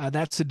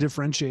 that's a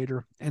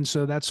differentiator. And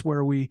so that's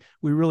where we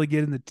really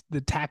get in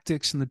the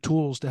tactics and the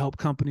tools to help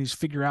companies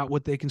figure out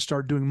what they can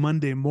start doing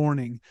Monday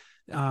morning.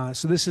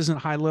 So this isn't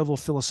high-level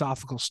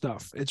philosophical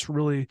stuff. It's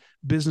really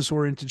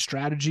business-oriented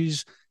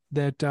strategies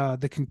that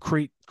can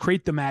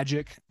create the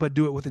magic, but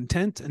do it with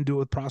intent and do it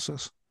with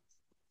process.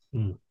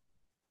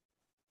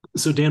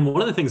 So, Dan,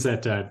 one of the things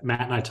that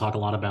Matt and I talk a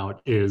lot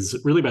about is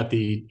really about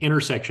the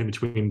intersection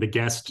between the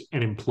guest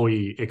and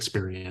employee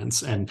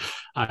experience. And,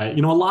 a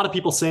lot of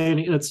people say, and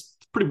it's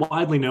pretty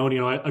widely known,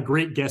 a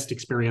great guest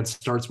experience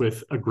starts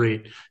with a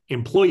great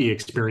employee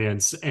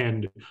experience.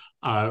 And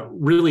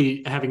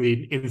really having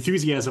the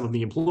enthusiasm of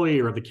the employee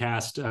or of the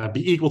cast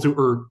be equal to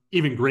or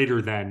even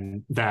greater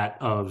than that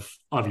of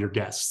your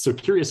guests. So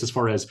curious as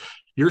far as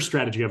your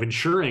strategy of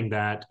ensuring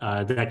that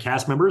that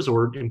cast members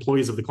or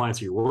employees of the clients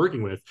that you're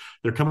working with,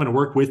 they're coming to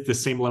work with the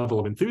same level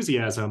of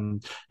enthusiasm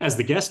as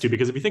the guests do.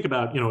 Because if you think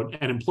about,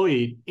 an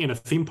employee in a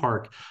theme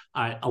park,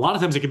 a lot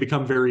of times it can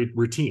become very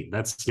routine.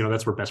 That's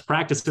where best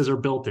practices are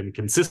built and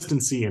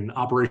consistency and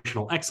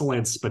operational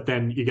excellence. But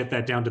then you get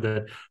that down to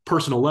the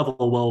personal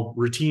level. Well,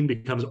 routine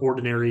becomes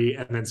ordinary,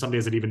 and then some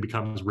days it even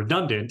becomes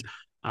redundant.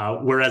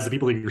 Whereas the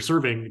people that you're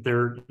serving,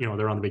 they're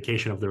on the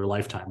vacation of their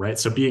lifetime, right?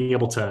 So being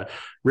able to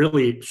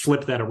really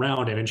flip that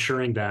around and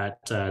ensuring that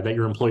that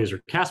your employees or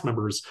cast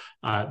members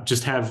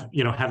just have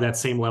that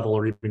same level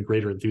or even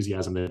greater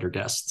enthusiasm than their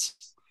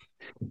guests.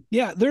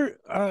 Yeah,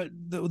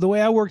 the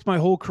way I worked my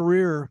whole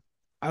career,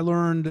 I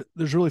learned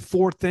there's really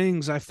four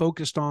things I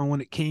focused on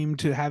when it came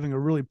to having a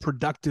really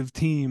productive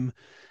team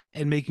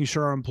and making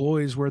sure our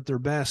employees were at their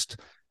best.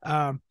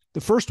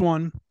 The first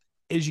one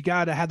is you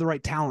got to have the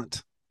right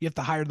talent. You have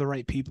to hire the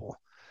right people.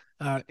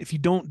 If you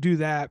don't do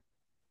that,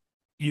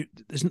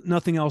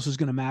 nothing else is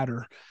going to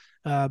matter.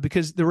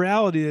 Because the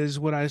reality is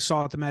what I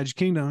saw at the Magic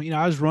Kingdom,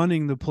 I was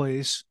running the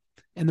place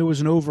and there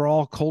was an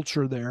overall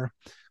culture there.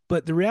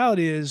 But the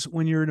reality is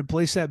when you're in a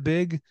place that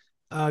big,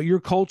 your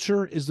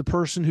culture is the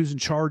person who's in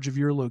charge of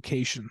your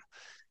location.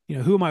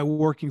 Who am I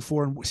working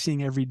for and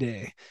seeing every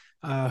day?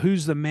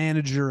 Who's the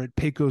manager at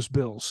Pecos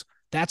Bills?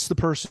 That's the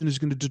person who's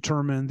going to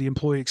determine the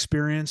employee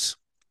experience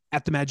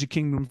at the Magic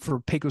Kingdom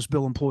for Pecos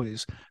Bill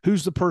employees.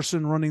 Who's the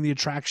person running the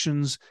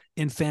attractions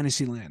in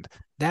Fantasyland?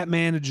 That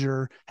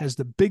manager has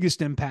the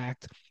biggest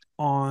impact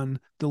on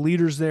the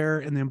leaders there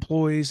and the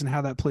employees and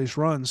how that place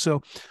runs.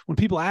 So when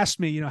people ask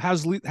me,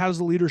 how's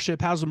the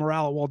leadership, how's the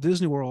morale at Walt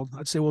Disney World?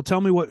 I'd say, well,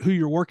 tell me who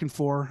you're working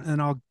for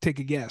and I'll take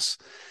a guess.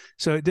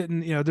 So it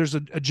didn't, there's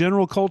a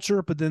general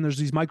culture, but then there's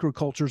these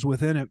microcultures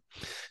within it.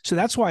 So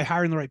that's why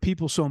hiring the right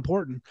people is so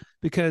important,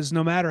 because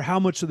no matter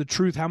how much of the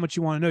truth, how much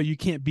you want to know, you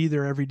can't be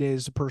there every day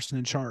as the person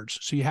in charge.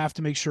 So you have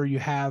to make sure you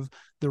have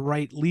the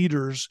right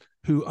leaders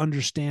who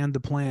understand the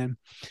plan.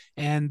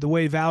 And the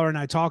way Valor and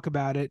I talk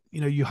about it,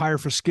 you hire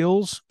for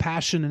skills,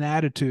 passion, and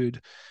attitude.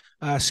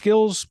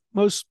 Skills,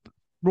 most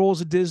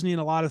roles at Disney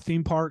and a lot of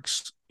theme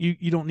parks,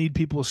 you don't need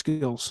people with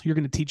skills. You're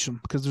going to teach them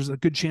because there's a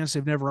good chance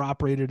they've never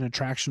operated an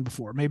attraction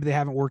before. Maybe they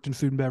haven't worked in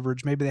food and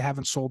beverage. Maybe they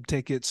haven't sold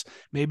tickets.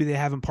 Maybe they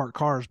haven't parked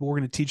cars, but we're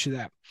going to teach you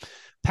that.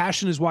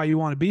 Passion is why you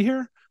want to be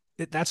here.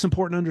 That's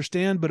important to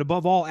understand, but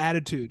above all,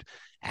 attitude.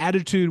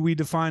 Attitude we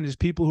define as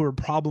people who are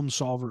problem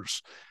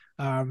solvers.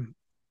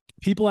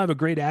 People have a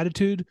great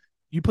attitude.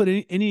 You put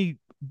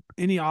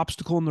any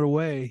obstacle in their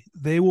way,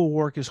 they will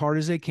work as hard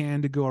as they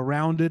can to go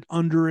around it,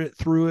 under it,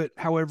 through it,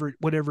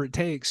 whatever it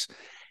takes.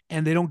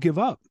 And they don't give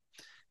up.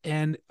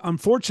 And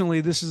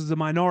unfortunately, this is the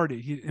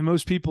minority. And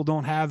most people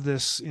don't have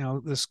this,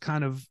 this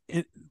kind of,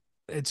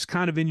 it's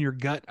kind of in your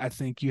gut. I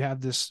think you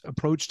have this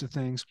approach to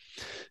things.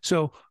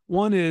 So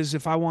one is,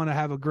 if I want to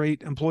have a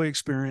great employee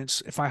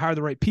experience, if I hire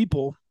the right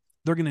people,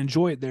 they're going to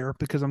enjoy it there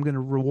because I'm going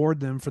to reward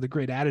them for the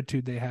great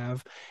attitude they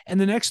have.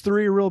 And the next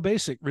three are real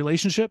basic.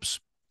 Relationships.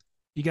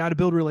 You got to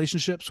build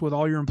relationships with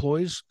all your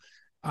employees.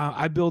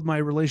 I build my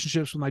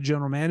relationships with my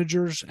general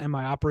managers and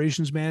my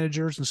operations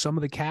managers and some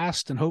of the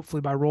cast, and hopefully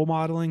by role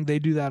modeling, they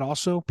do that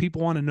also.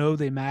 People want to know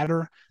they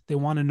matter. They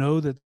want to know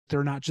that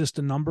they're not just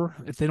a number.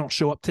 If they don't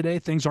show up today,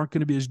 things aren't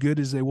going to be as good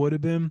as they would have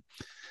been.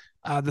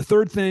 The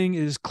third thing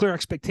is clear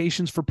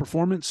expectations for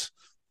performance.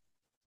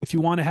 If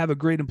you want to have a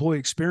great employee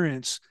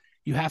experience,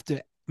 you have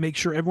to make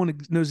sure everyone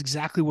knows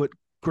exactly what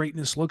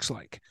greatness looks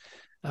like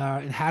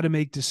and how to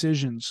make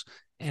decisions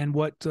and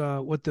what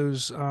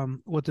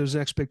those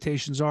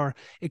expectations are.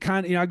 It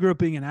kind of, I grew up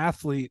being an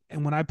athlete,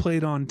 and when I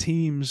played on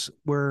teams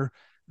where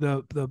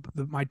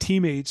my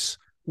teammates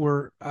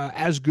were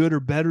as good or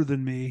better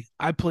than me,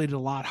 I played at a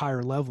lot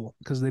higher level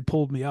because they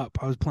pulled me up.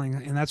 I was playing,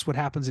 and that's what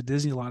happens at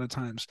Disney a lot of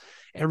times.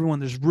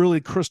 There's really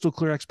crystal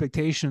clear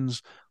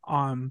expectations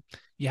on,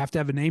 you have to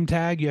have a name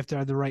tag, you have to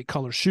have the right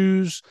color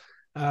shoes.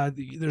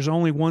 There's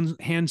only one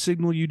hand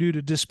signal you do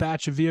to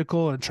dispatch a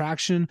vehicle, an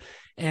attraction,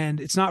 and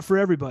it's not for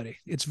everybody.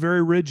 It's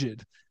very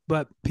rigid,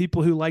 but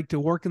people who like to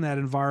work in that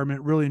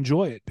environment really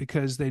enjoy it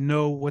because they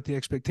know what the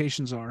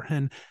expectations are.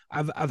 And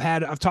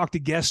I've talked to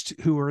guests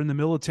who are in the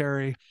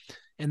military,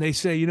 and they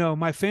say,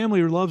 my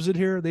family loves it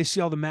here. They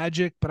see all the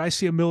magic, but I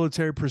see a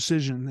military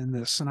precision in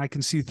this, and I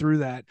can see through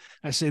that.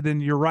 I say, then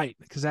you're right,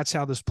 because that's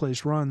how this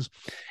place runs.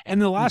 And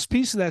the last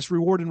piece of that's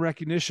reward and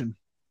recognition.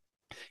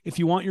 If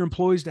you want your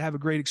employees to have a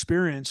great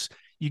experience,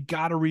 you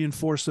got to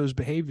reinforce those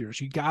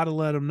behaviors. You got to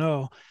let them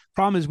know.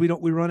 Problem is we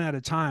run out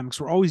of time because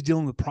we're always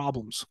dealing with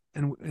problems,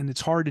 and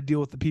it's hard to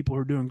deal with the people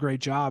who are doing great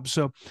jobs.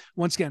 So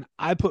once again,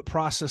 I put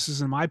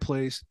processes in my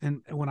place.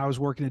 And when I was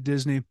working at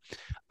Disney,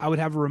 I would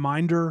have a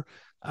reminder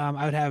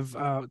I would have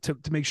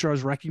to make sure I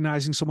was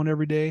recognizing someone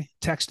every day,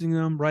 texting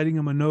them, writing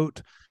them a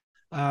note.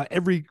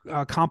 Every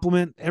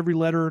compliment, every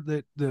letter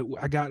that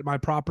I got my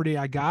property,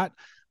 I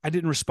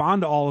didn't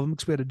respond to all of them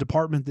because we had a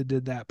department that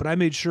did that. But I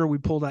made sure we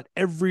pulled out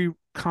every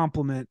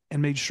compliment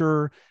and made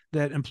sure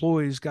that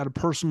employees got a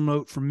personal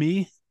note from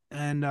me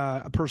and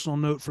a personal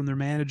note from their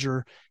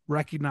manager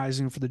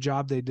recognizing for the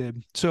job they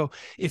did. So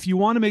if you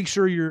want to make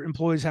sure your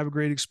employees have a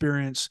great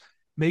experience,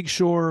 make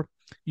sure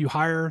you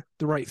hire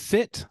the right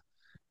fit,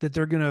 that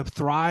they're going to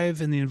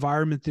thrive in the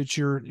environment that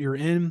you're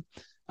in.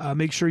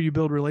 Make sure you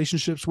build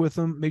relationships with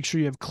them. Make sure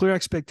you have clear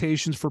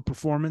expectations for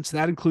performance.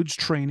 That includes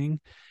training.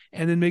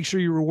 And then make sure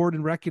you reward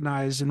and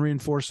recognize and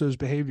reinforce those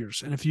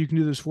behaviors. And if you can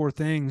do those 4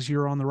 things,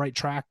 you're on the right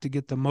track to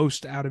get the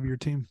most out of your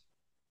team.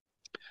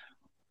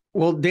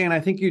 Well, Dan, I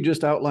think you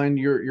just outlined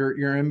your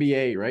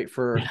MBA, right?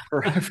 For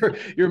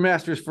your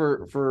master's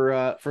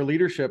for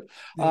leadership.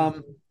 Yeah.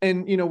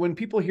 And when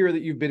people hear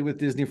that you've been with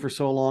Disney for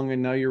so long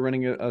and now you're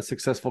running a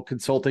successful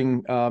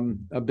consulting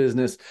a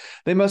business,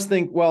 they must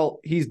think, well,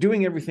 he's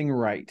doing everything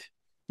right,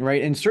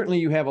 right? And certainly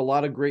you have a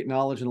lot of great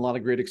knowledge and a lot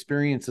of great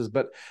experiences.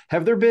 But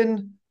have there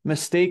been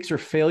mistakes or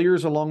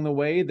failures along the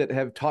way that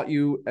have taught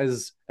you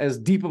as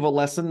deep of a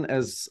lesson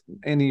as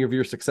any of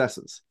your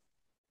successes?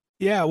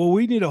 Yeah, well,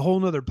 we need a whole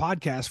nother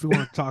podcast if we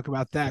want to talk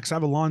about that, because I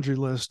have a laundry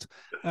list.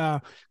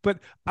 But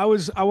I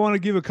want to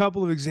give a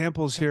couple of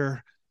examples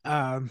here.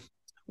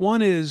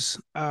 One is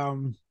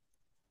some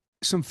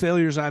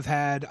failures I've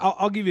had.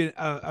 I'll give you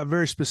a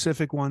very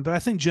specific one, but I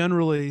think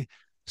generally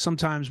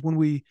sometimes when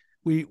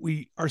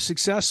we are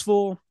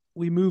successful,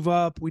 we move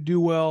up, we do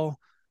well,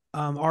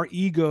 our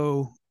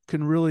ego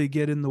can really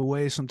get in the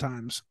way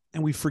sometimes,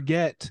 and we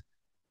forget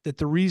that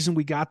the reason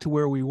we got to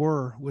where we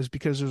were was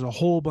because there's a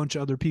whole bunch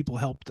of other people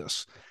helped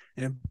us.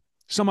 And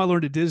some I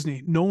learned at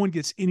Disney, no one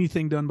gets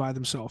anything done by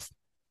themselves.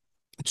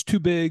 It's too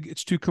big,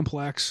 it's too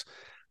complex.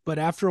 But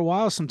after a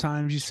while,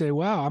 sometimes you say,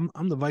 wow,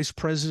 I'm the vice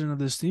president of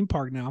this theme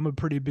park now. I'm a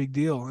pretty big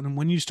deal. And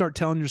when you start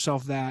telling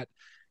yourself that,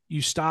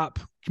 you stop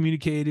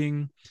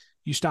communicating,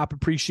 you stop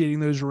appreciating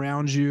those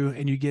around you,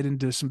 and you get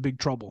into some big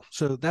trouble.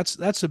 So that's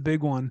a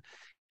big one,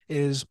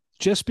 is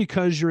just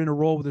because you're in a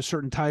role with a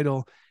certain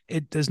title,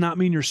 it does not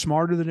mean you're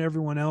smarter than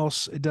everyone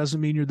else. It doesn't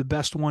mean you're the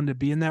best one to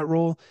be in that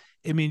role.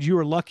 It means you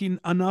are lucky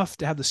enough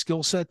to have the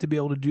skill set to be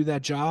able to do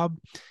that job.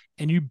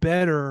 And you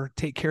better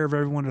take care of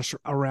everyone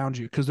around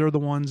you, because they're the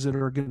ones that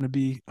are going to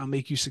be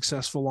make you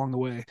successful along the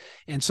way.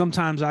 And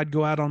sometimes I'd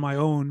go out on my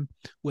own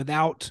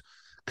without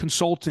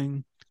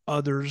consulting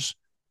others,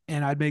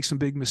 and I'd make some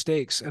big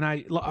mistakes. And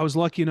I was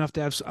lucky enough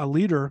to have a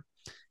leader.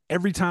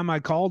 Every time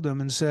I called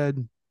him and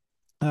said,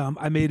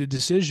 I made a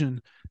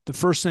decision, the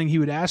first thing he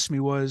would ask me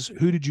was,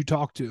 who did you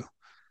talk to?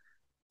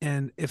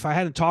 And if I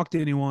hadn't talked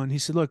to anyone, he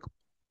said, look,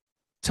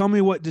 tell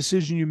me what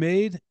decision you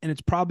made, and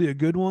it's probably a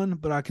good one,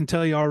 but I can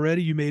tell you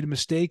already you made a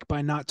mistake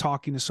by not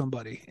talking to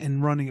somebody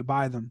and running it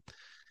by them.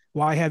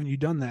 Why haven't you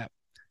done that?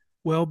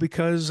 Well,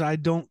 because I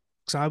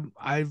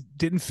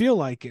didn't feel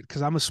like it,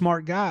 because I'm a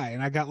smart guy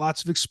and I got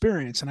lots of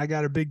experience and I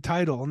got a big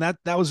title, and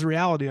that was the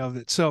reality of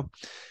it. So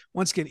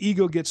once again,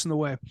 ego gets in the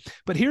way.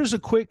 But here's a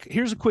quick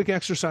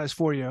exercise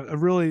for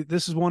you.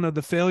 This is one of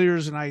the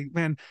failures, and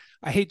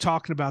I hate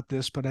talking about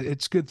this, but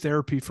it's good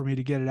therapy for me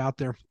to get it out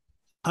there.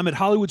 I'm at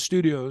Hollywood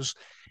Studios,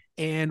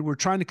 and we're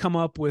trying to come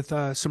up with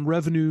some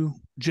revenue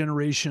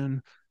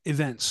generation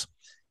events.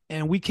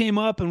 And we came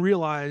up and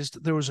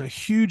realized there was a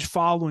huge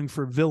following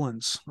for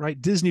villains,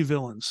 right? Disney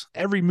villains.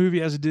 Every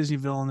movie has a Disney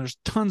villain. There's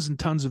tons and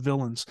tons of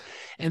villains.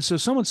 And so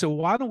someone said, well,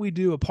 why don't we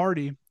do a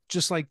party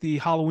just like the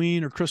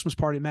Halloween or Christmas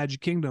party at Magic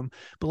Kingdom,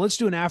 but let's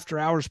do an after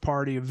hours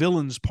party, a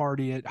villains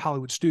party at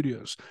Hollywood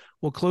Studios.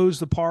 We'll close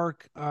the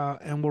park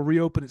and we'll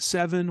reopen at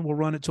 7. We'll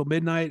run it till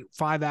midnight,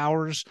 5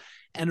 hours.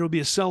 And it'll be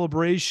a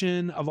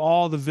celebration of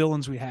all the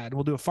villains we had.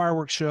 We'll do a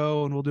fireworks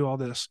show and we'll do all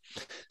this.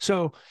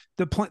 So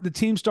the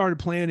team started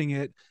planning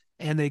it,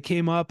 and they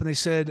came up and they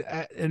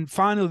said, and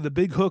finally the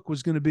big hook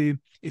was going to be,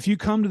 if you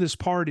come to this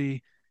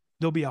party,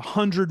 there'll be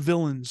 100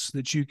 villains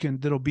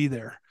that'll be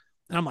there.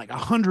 And I'm like,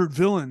 100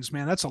 villains,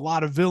 man, that's a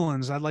lot of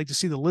villains. I'd like to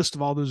see the list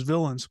of all those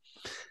villains.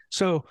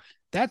 So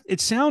that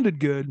it sounded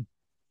good.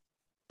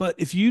 But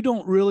if you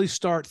don't really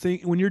start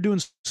thinking, when you're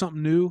doing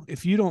something new,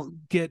 if you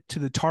don't get to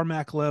the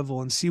tarmac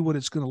level and see what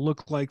it's going to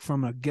look like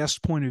from a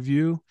guest point of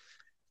view,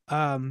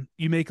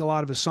 you make a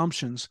lot of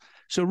assumptions.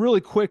 So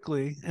really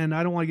quickly, and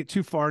I don't want to get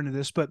too far into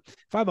this, but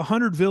if I have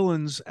 100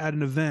 villains at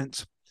an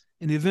event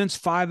and the event's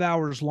 5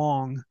 hours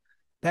long,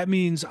 that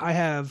means I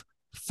have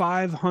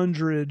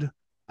 500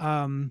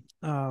 per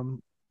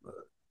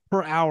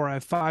hour. I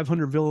have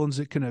 500 villains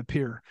that can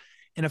appear.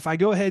 And if I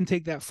go ahead and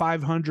take that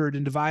 500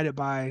 and divide it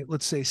by,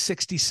 let's say,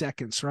 60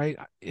 seconds, right?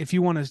 If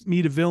you want to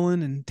meet a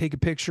villain and take a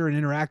picture and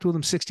interact with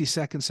them, 60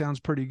 seconds sounds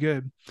pretty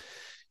good.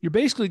 You're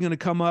basically going to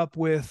come up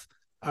with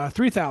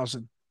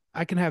 3,000.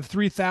 I can have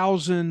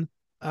 3,000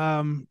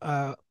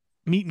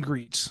 meet and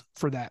greets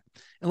for that.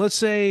 And let's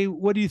say,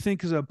 what do you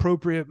think is an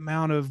appropriate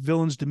amount of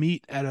villains to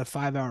meet at a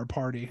 5-hour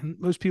party? And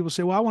most people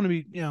say, well, I want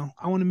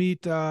to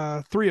meet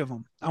 3 of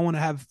them. I want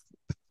to have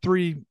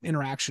 3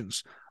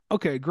 interactions.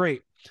 Okay,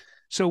 great.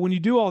 So when you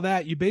do all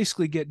that, you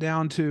basically get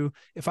down to,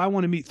 if I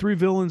want to meet 3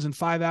 villains in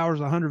 5 hours,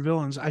 100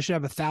 villains, I should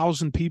have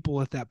 1,000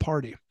 people at that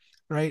party,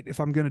 right? If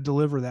I'm going to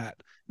deliver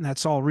that, and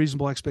that's all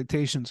reasonable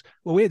expectations.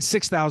 Well, we had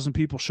 6,000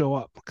 people show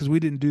up because we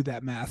didn't do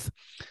that math.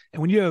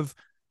 And when you have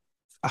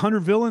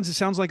 100 villains, it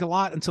sounds like a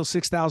lot until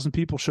 6,000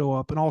 people show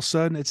up, and all of a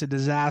sudden it's a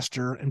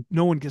disaster and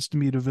no one gets to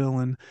meet a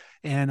villain.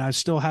 And I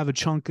still have a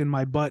chunk in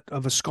my butt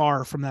of a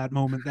scar from that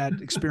moment, that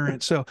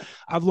experience. So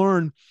I've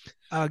learned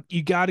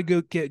you got to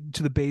go get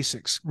to the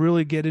basics,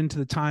 really get into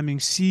the timing,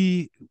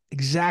 see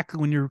exactly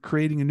when you're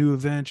creating a new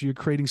event, or you're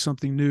creating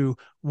something new,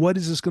 what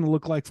is this going to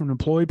look like from an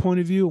employee point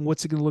of view, and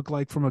what's it going to look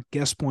like from a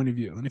guest point of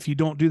view. And if you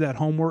don't do that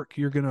homework,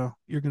 you're going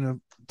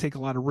to take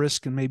a lot of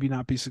risk and maybe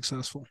not be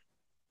successful.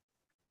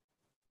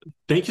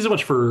 Thank you so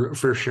much for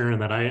sharing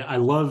that. I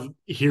love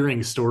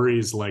hearing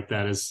stories like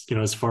that, as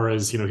as far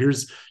as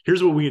here's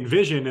what we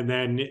envision, and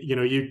then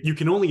you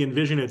can only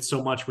envision it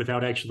so much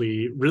without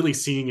actually really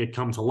seeing it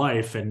come to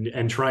life,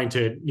 and trying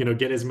to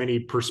get as many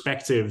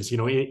perspectives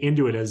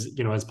into it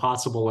as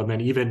possible. And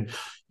then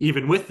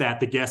even with that,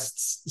 the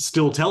guests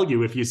still tell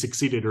you if you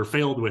succeeded or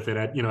failed with it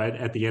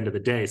at the end of the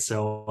day.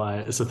 So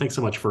thanks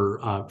so much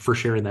for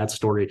sharing that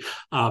story.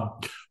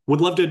 Would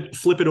love to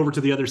flip it over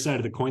to the other side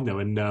of the coin, though,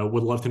 and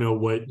would love to know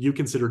what you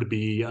consider to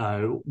be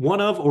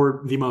one of,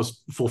 or the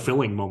most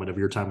fulfilling moment of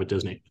your time with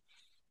Disney.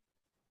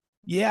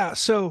 Yeah,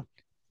 so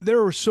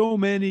there were so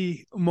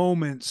many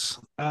moments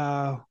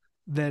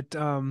that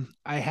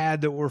I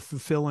had that were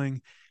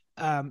fulfilling.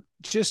 I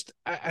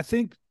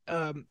think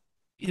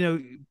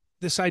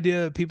this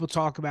idea that people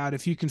talk about,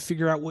 if you can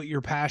figure out what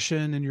your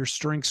passion and your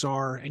strengths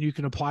are, and you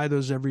can apply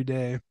those every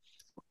day,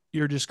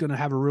 you're just going to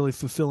have a really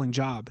fulfilling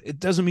job. It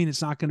doesn't mean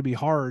it's not going to be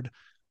hard,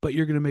 but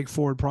you're going to make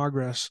forward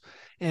progress.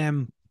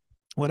 And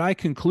what I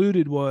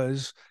concluded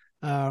was,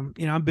 I'm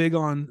big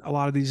on a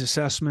lot of these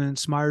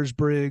assessments,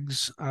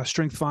 Myers-Briggs,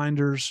 Strength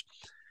Finders,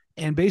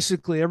 and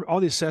basically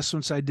all the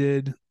assessments I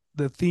did,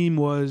 the theme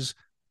was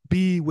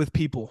be with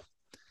people.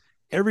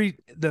 When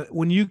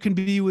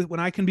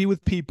I can be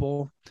with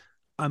people,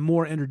 I'm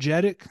more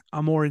energetic,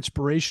 I'm more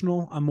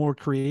inspirational, I'm more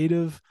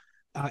creative.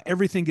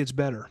 Everything gets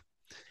better.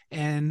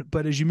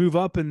 But as you move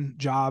up in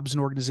jobs and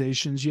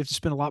organizations, you have to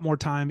spend a lot more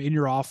time in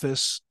your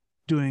office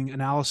doing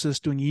analysis,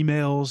 doing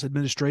emails,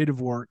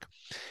 administrative work.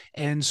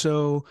 And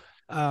so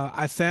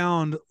I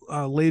found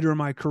later in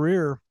my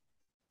career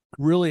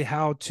really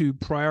how to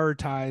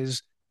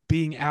prioritize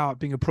being out,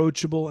 being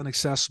approachable and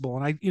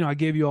accessible. And I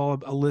gave you all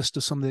a list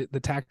of some of the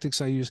tactics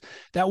I use.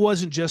 That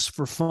wasn't just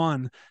for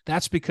fun.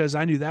 That's because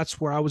I knew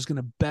that's where I was going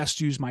to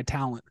best use my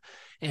talent.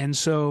 And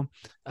so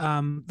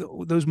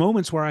those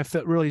moments where I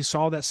really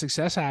saw that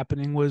success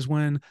happening was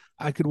when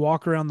I could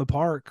walk around the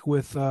park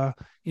with,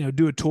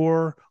 do a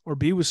tour or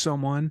be with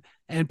someone,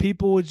 and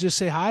people would just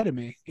say hi to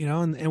me,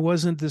 and it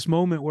wasn't this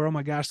moment where, oh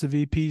my gosh, the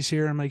VP's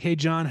here. I'm like, hey,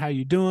 John, how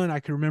you doing?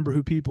 I can remember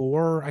who people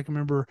were. I can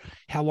remember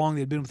how long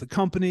they'd been with the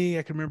company.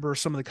 I can remember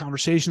some of the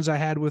conversations I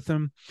had with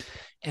them.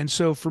 And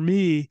so for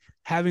me,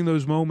 having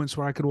those moments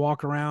where I could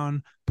walk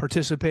around,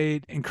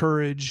 participate,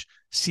 encourage,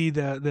 see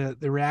the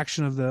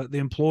reaction of the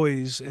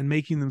employees, and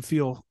making them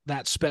feel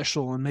that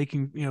special, and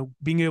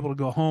being able to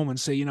go home and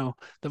say, the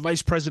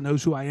vice president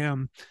knows who I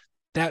am,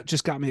 that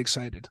just got me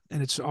excited.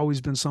 And it's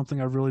always been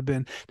something I've really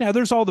been. Now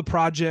there's all the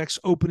projects,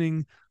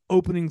 opening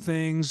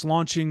things,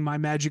 launching my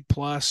Magic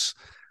Plus,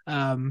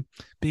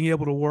 being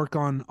able to work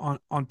on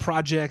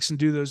projects and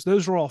do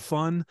those are all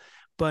fun.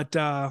 But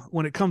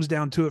when it comes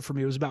down to it, for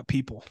me, it was about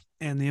people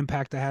and the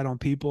impact I had on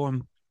people.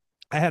 And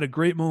I had a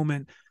great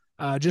moment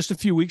just a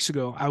few weeks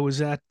ago. I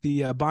was at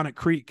the Bonnet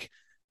Creek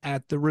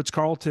at the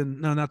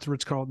Ritz-Carlton. No, not the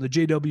Ritz-Carlton, the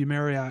JW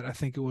Marriott, I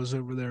think it was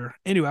over there.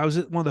 Anyway, I was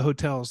at one of the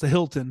hotels, the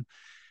Hilton,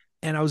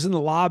 and I was in the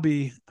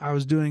lobby. I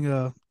was doing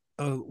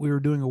we were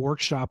doing a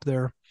workshop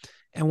there,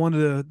 and one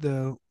of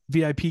the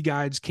VIP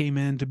guides came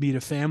in to meet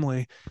a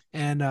family,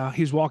 and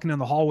he was walking down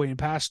the hallway and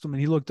passed him, and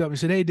he looked up and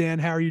said, "Hey, Dan,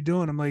 how are you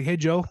doing?" I'm like, "Hey,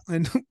 Joe."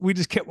 And we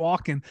just kept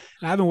walking, and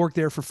I haven't worked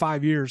there for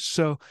 5 years.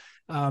 So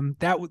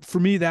for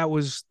me,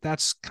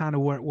 that's kind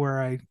of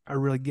where I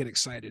really get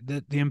excited,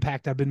 that the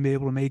impact I've been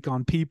able to make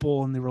on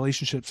people and the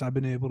relationships I've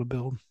been able to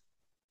build.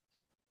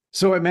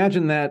 So I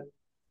imagine that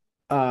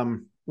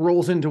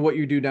rolls into what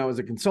you do now as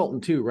a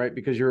consultant too, right?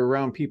 Because you're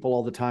around people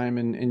all the time,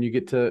 and you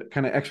get to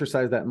kind of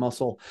exercise that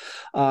muscle.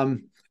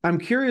 I'm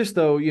curious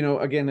though,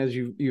 again, as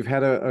you've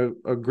had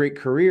a great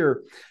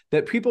career,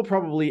 that people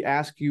probably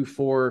ask you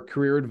for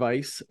career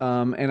advice.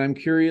 And I'm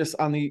curious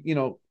on the,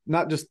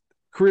 not just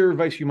career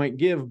advice you might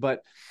give,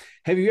 but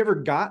have you ever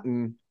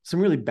gotten some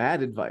really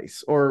bad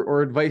advice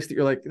or advice that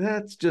you're like,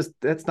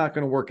 that's not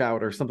going to work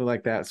out, or something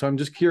like that? So I'm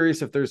just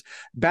curious if there's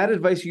bad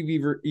advice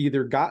you've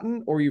either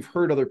gotten or you've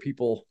heard other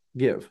people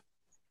give.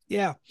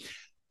 Yeah.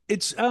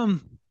 It's a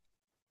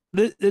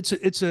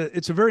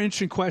very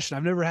interesting question.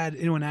 I've never had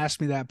anyone ask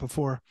me that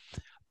before.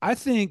 I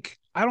think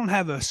I don't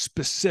have a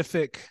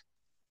specific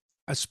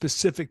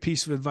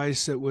piece of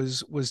advice that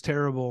was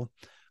terrible,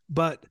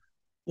 but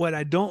what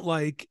I don't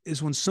like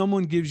is when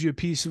someone gives you a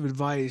piece of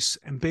advice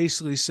and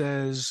basically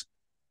says,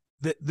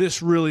 that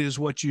this really is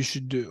what you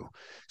should do.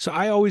 So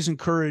I always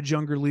encourage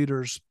younger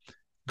leaders,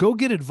 go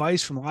get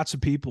advice from lots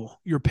of people,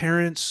 your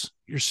parents,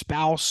 your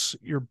spouse,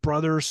 your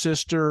brother,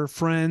 sister,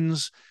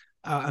 friends,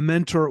 a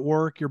mentor at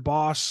work, your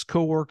boss,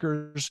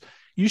 coworkers.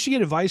 You should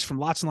get advice from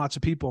lots and lots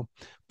of people.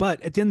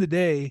 But at the end of the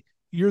day,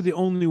 you're the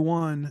only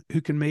one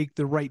who can make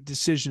the right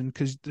decision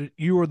because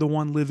you are the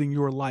one living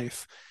your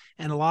life.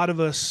 And a lot of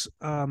us,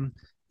 when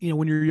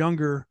you're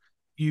younger,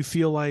 you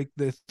feel like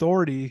the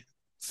authority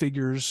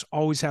figures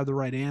always have the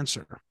right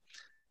answer,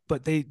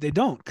 but they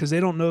don't, because they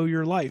don't know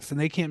your life and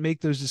they can't make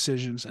those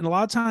decisions. And a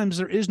lot of times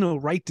there is no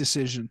right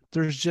decision.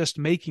 There's just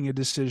making a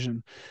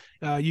decision.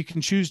 You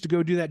can choose to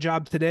go do that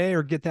job today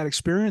or get that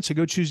experience, and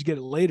go choose to get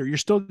it later. You're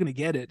still going to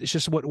get it. It's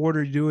just what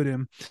order you do it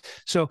in.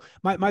 So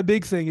my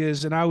big thing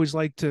is, and I always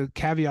like to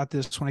caveat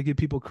this when I give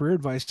people career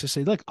advice, to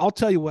say, look, I'll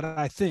tell you what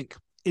I think.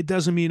 It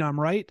doesn't mean I'm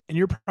right. And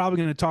you're probably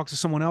going to talk to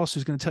someone else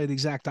who's going to tell you the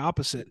exact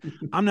opposite.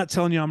 I'm not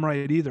telling you I'm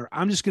right either.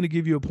 I'm just going to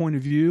give you a point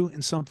of view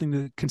and something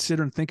to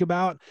consider and think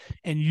about.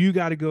 And you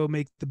got to go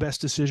make the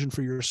best decision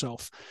for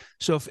yourself.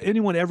 So if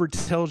anyone ever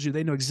tells you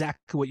they know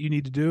exactly what you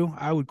need to do,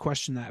 I would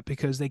question that,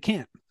 because they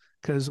can't.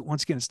 Because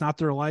once again, it's not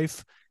their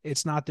life.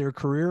 It's not their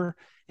career.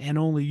 And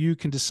only you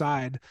can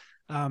decide.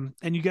 And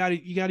you got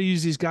to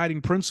use these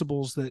guiding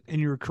principles that in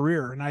your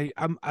career. And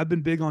I've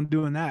been big on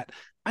doing that.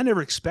 I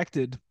never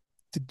expected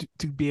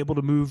to be able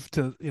to move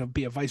to,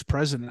 be a vice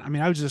president. I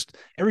mean, I was just,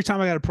 every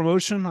time I got a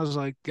promotion, I was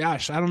like,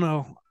 gosh, I don't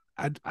know.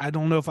 I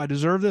don't know if I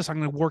deserve this. I'm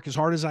going to work as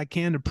hard as I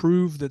can to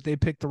prove that they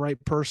picked the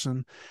right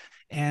person.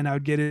 And I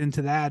would get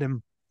into that.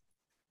 And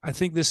I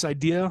think this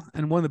idea,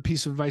 and one of the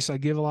pieces of advice I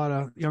give a lot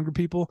of younger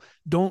people,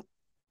 don't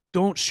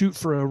shoot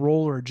for a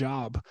role or a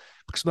job,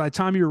 because by the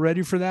time you're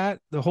ready for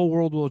that, the whole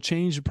world will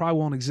change. It probably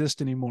won't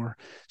exist anymore.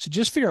 So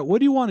just figure out, what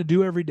do you want to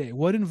do every day?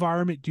 What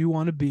environment do you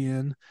want to be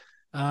in?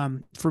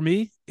 For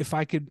me, if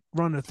I could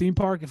run a theme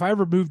park, if I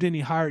ever moved any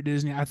higher at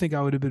Disney, I think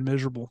I would have been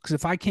miserable, because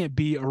if I can't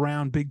be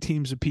around big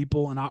teams of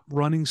people and not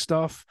running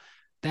stuff,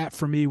 that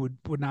for me would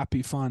not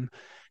be fun.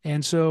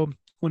 And so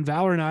when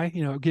Valor and I,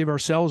 gave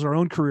ourselves our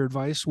own career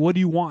advice, what do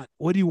you want?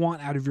 What do you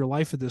want out of your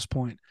life at this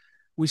point?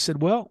 We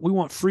said, well, we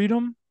want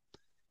freedom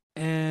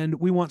and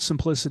we want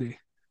simplicity.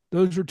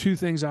 Those were two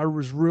things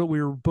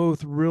we were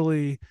both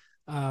really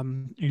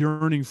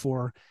yearning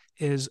for,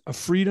 is a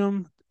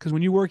freedom. Because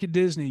when you work at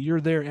Disney,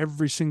 you're there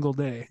every single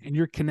day and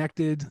you're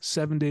connected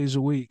 7 days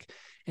a week.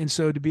 And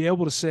so to be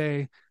able to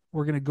say,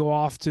 we're going to go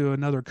off to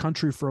another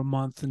country for a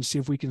month and see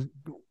if we can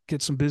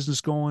get some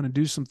business going and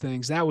do some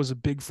things, that was a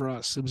big for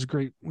us. It was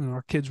great when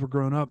our kids were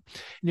growing up.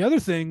 And the other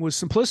thing was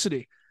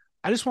simplicity.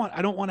 I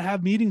don't want to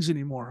have meetings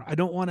anymore. I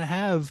don't want to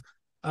have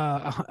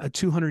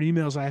 200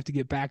 emails I have to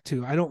get back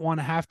to. I don't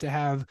want to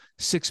have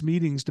 6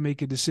 meetings to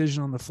make a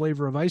decision on the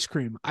flavor of ice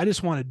cream. I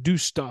just want to do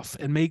stuff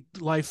and make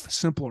life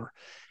simpler.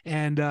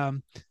 And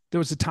there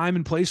was a time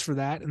and place for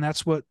that. And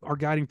that's what our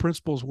guiding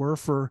principles were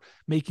for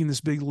making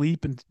this big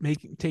leap and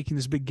taking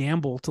this big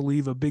gamble to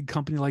leave a big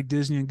company like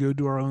Disney and go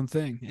do our own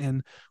thing.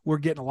 And we're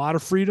getting a lot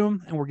of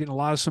freedom and we're getting a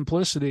lot of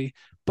simplicity,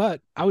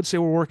 but I would say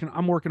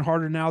I'm working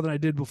harder now than I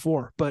did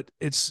before. But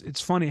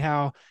it's funny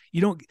how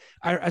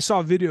I saw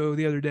a video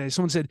the other day.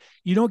 Someone said,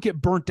 you don't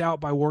get burnt out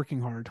by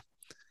working hard.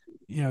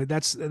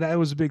 That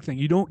was a big thing.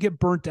 You don't get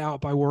burnt out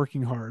by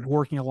working hard,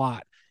 working a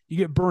lot. You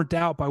get burnt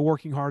out by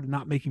working hard and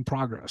not making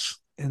progress.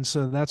 And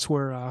so that's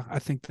where I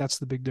think that's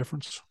the big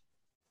difference.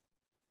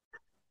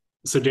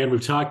 So Dan,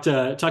 we've talked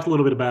a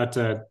little bit about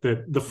the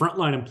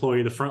frontline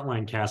employee, the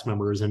frontline cast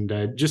members,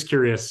 and just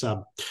curious,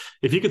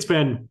 if you could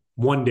spend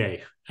one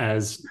day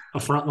as a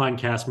frontline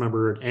cast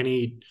member at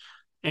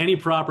any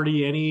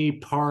property, any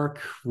park,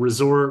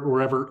 resort,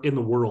 wherever in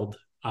the world,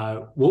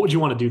 what would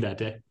you want to do that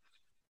day?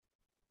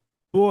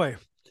 Boy,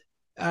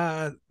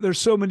 there's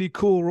so many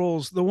cool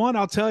roles. The one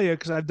I'll tell you,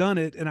 because I've done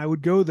it and I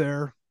would go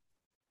there,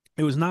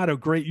 it was not a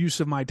great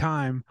use of my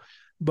time,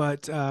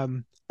 but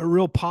a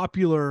real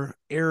popular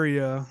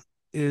area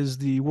is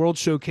the World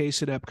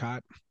Showcase at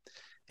Epcot.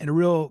 And a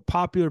real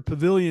popular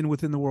pavilion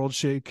within the World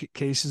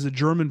Showcase is a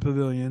German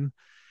pavilion.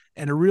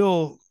 And a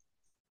real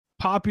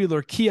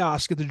popular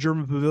kiosk at the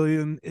German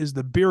pavilion is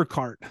the beer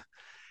cart.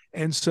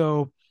 And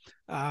so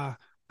I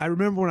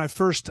remember when I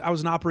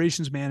was an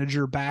operations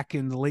manager back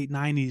in the late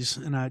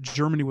 90s, and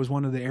Germany was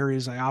one of the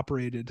areas I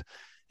operated.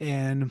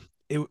 And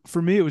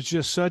for me, it was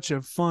just such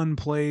a fun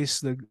place,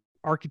 the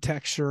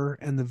architecture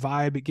and the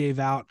vibe it gave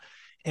out.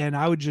 And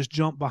I would just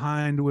jump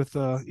behind with,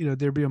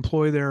 there'd be an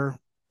employee there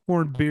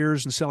pouring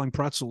beers and selling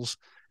pretzels.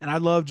 And I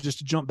loved just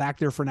to jump back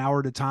there for an hour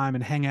at a time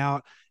and hang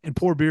out and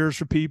pour beers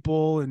for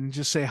people and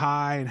just say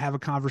hi and have a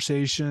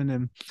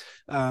conversation.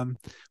 And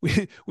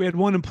we had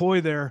one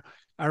employee there.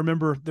 I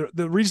remember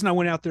the reason I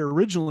went out there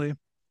originally,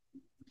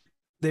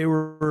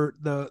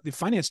 the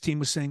finance team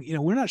was saying,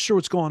 we're not sure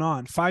what's going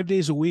on. 5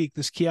 days a week,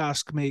 this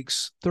kiosk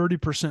makes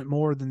 30%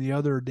 more than the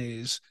other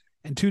days,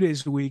 and 2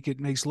 days a week it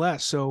makes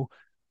less. So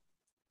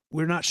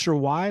We're not sure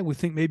why. We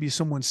think maybe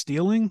someone's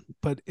stealing,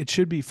 but it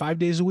should be 5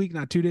 days a week,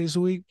 not 2 days a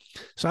week.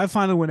 So I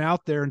finally went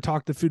out there and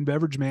talked to the food and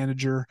beverage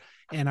manager,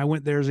 and I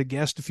went there as a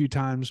guest a few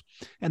times.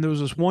 And there was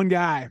this one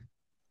guy,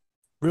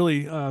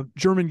 really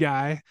German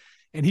guy,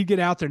 and he'd get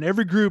out there, and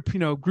every group,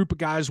 group of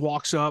guys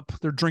walks up,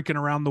 they're drinking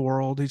around the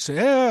world. He'd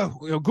say,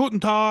 Guten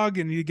Tag,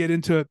 and you get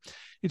into it.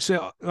 He'd say,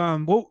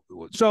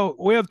 so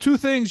we have two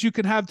things you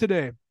can have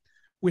today.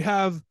 We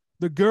have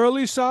the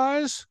girly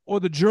size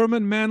or the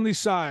German manly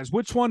size.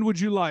 Which one would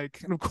you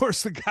like? And of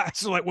course, the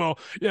guys are like, well,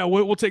 yeah,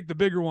 we'll take the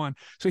bigger one.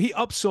 So he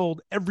upsold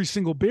every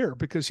single beer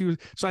because he was.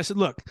 So I said,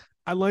 look,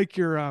 I like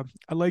your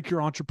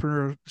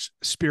entrepreneur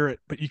spirit,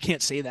 but you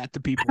can't say that to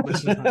people.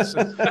 This is not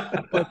so.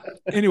 But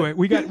anyway,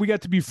 we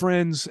got to be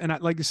friends, and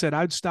like I said,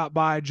 I'd stop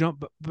by,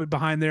 jump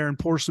behind there, and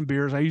pour some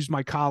beers. I used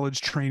my college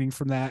training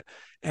from that,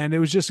 and it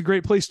was just a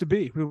great place to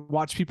be. We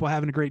watch people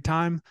having a great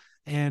time.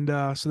 And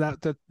so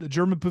that the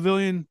German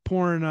pavilion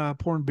pouring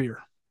beer.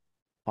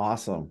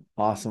 Awesome.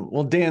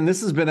 Well, Dan,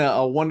 this has been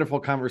a wonderful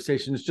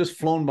conversation. It's just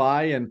flown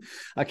by, and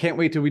I can't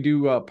wait till we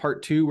do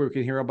part 2 where we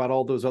can hear about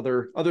all those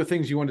other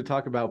things you want to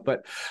talk about.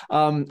 But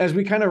as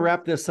we kind of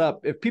wrap this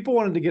up, if people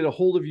wanted to get a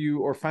hold of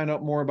you or find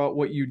out more about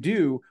what you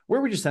do,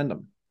 where would you send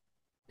them?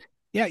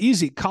 Yeah,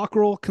 easy.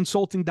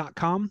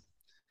 CockerellConsulting.com.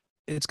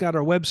 It's got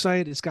our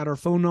website. It's got our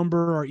phone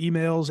number, our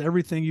emails,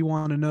 everything you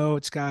want to know.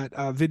 It's got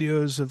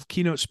videos of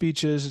keynote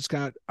speeches. It's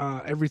got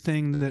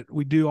everything that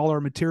we do, all our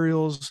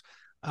materials.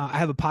 I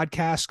have a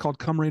podcast called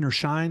Come Rain or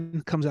Shine.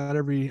 It comes out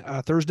every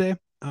Thursday.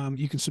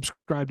 You can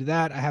subscribe to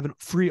that. I have a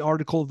free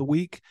article of the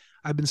week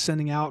I've been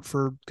sending out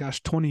for,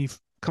 coming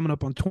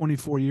up on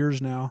 24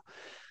 years now.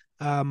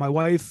 My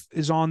wife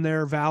is on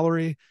there,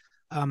 Valerie.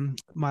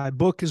 My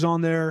book is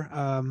on there,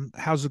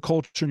 How's the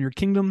Culture in Your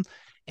Kingdom?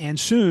 And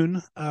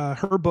soon,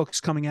 her book's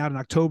coming out in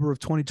October of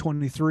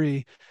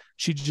 2023.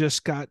 She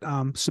just got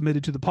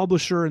submitted to the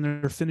publisher, and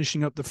they're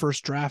finishing up the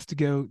first draft to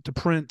go to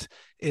print,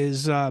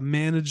 is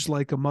Managed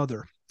Like a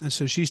Mother. And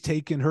so she's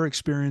taken her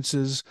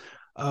experiences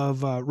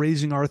of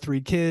raising our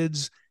 3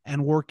 kids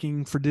and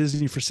working for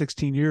Disney for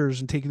 16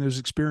 years and taking those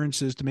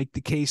experiences to make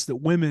the case that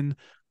women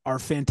are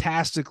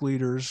fantastic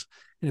leaders.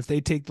 And if they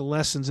take the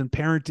lessons and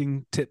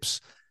parenting tips,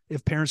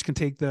 if parents can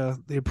take the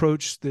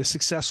approach, the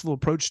successful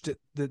approach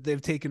that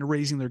they've taken to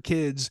raising their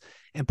kids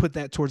and put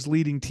that towards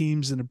leading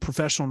teams in a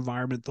professional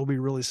environment, they'll be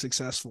really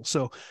successful.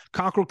 So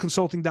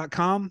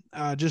CockerellConsulting.com,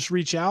 just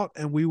reach out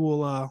and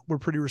we're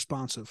pretty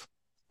responsive.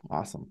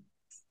 Awesome.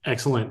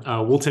 Excellent.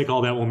 We'll take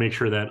all that. We'll make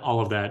sure that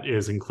all of that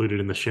is included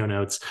in the show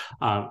notes.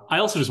 I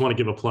also just want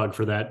to give a plug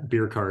for that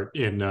beer cart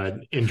in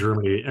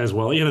Germany as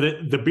well.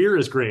 The beer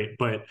is great,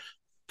 but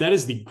that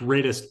is the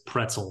greatest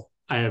pretzel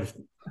I have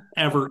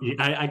ever.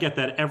 I get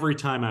that every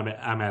time I'm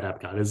at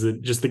Epcot. Is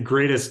it just the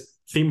greatest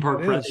theme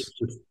park pretzel?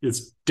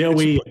 It's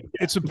doughy.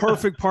 It's a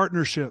perfect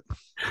partnership.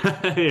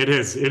 It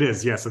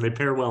is. Yes, and they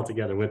pair well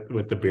together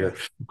with the beer.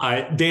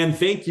 Dan,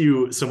 thank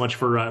you so much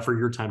for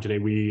your time today.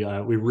 We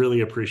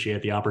really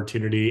appreciate the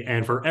opportunity,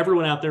 and for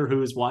everyone out there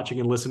who is watching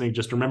and listening,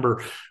 just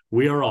remember,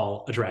 we are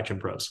all attraction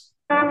pros.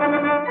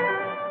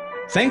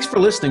 Thanks for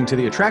listening to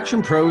the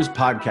Attraction Pros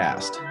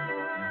podcast.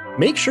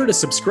 Make sure to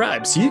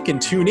subscribe so you can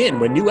tune in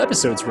when new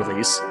episodes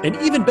release, and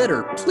even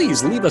better,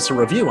 please leave us a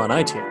review on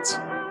iTunes.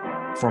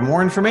 For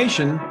more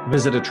information,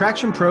 visit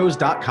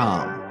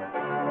attractionpros.com.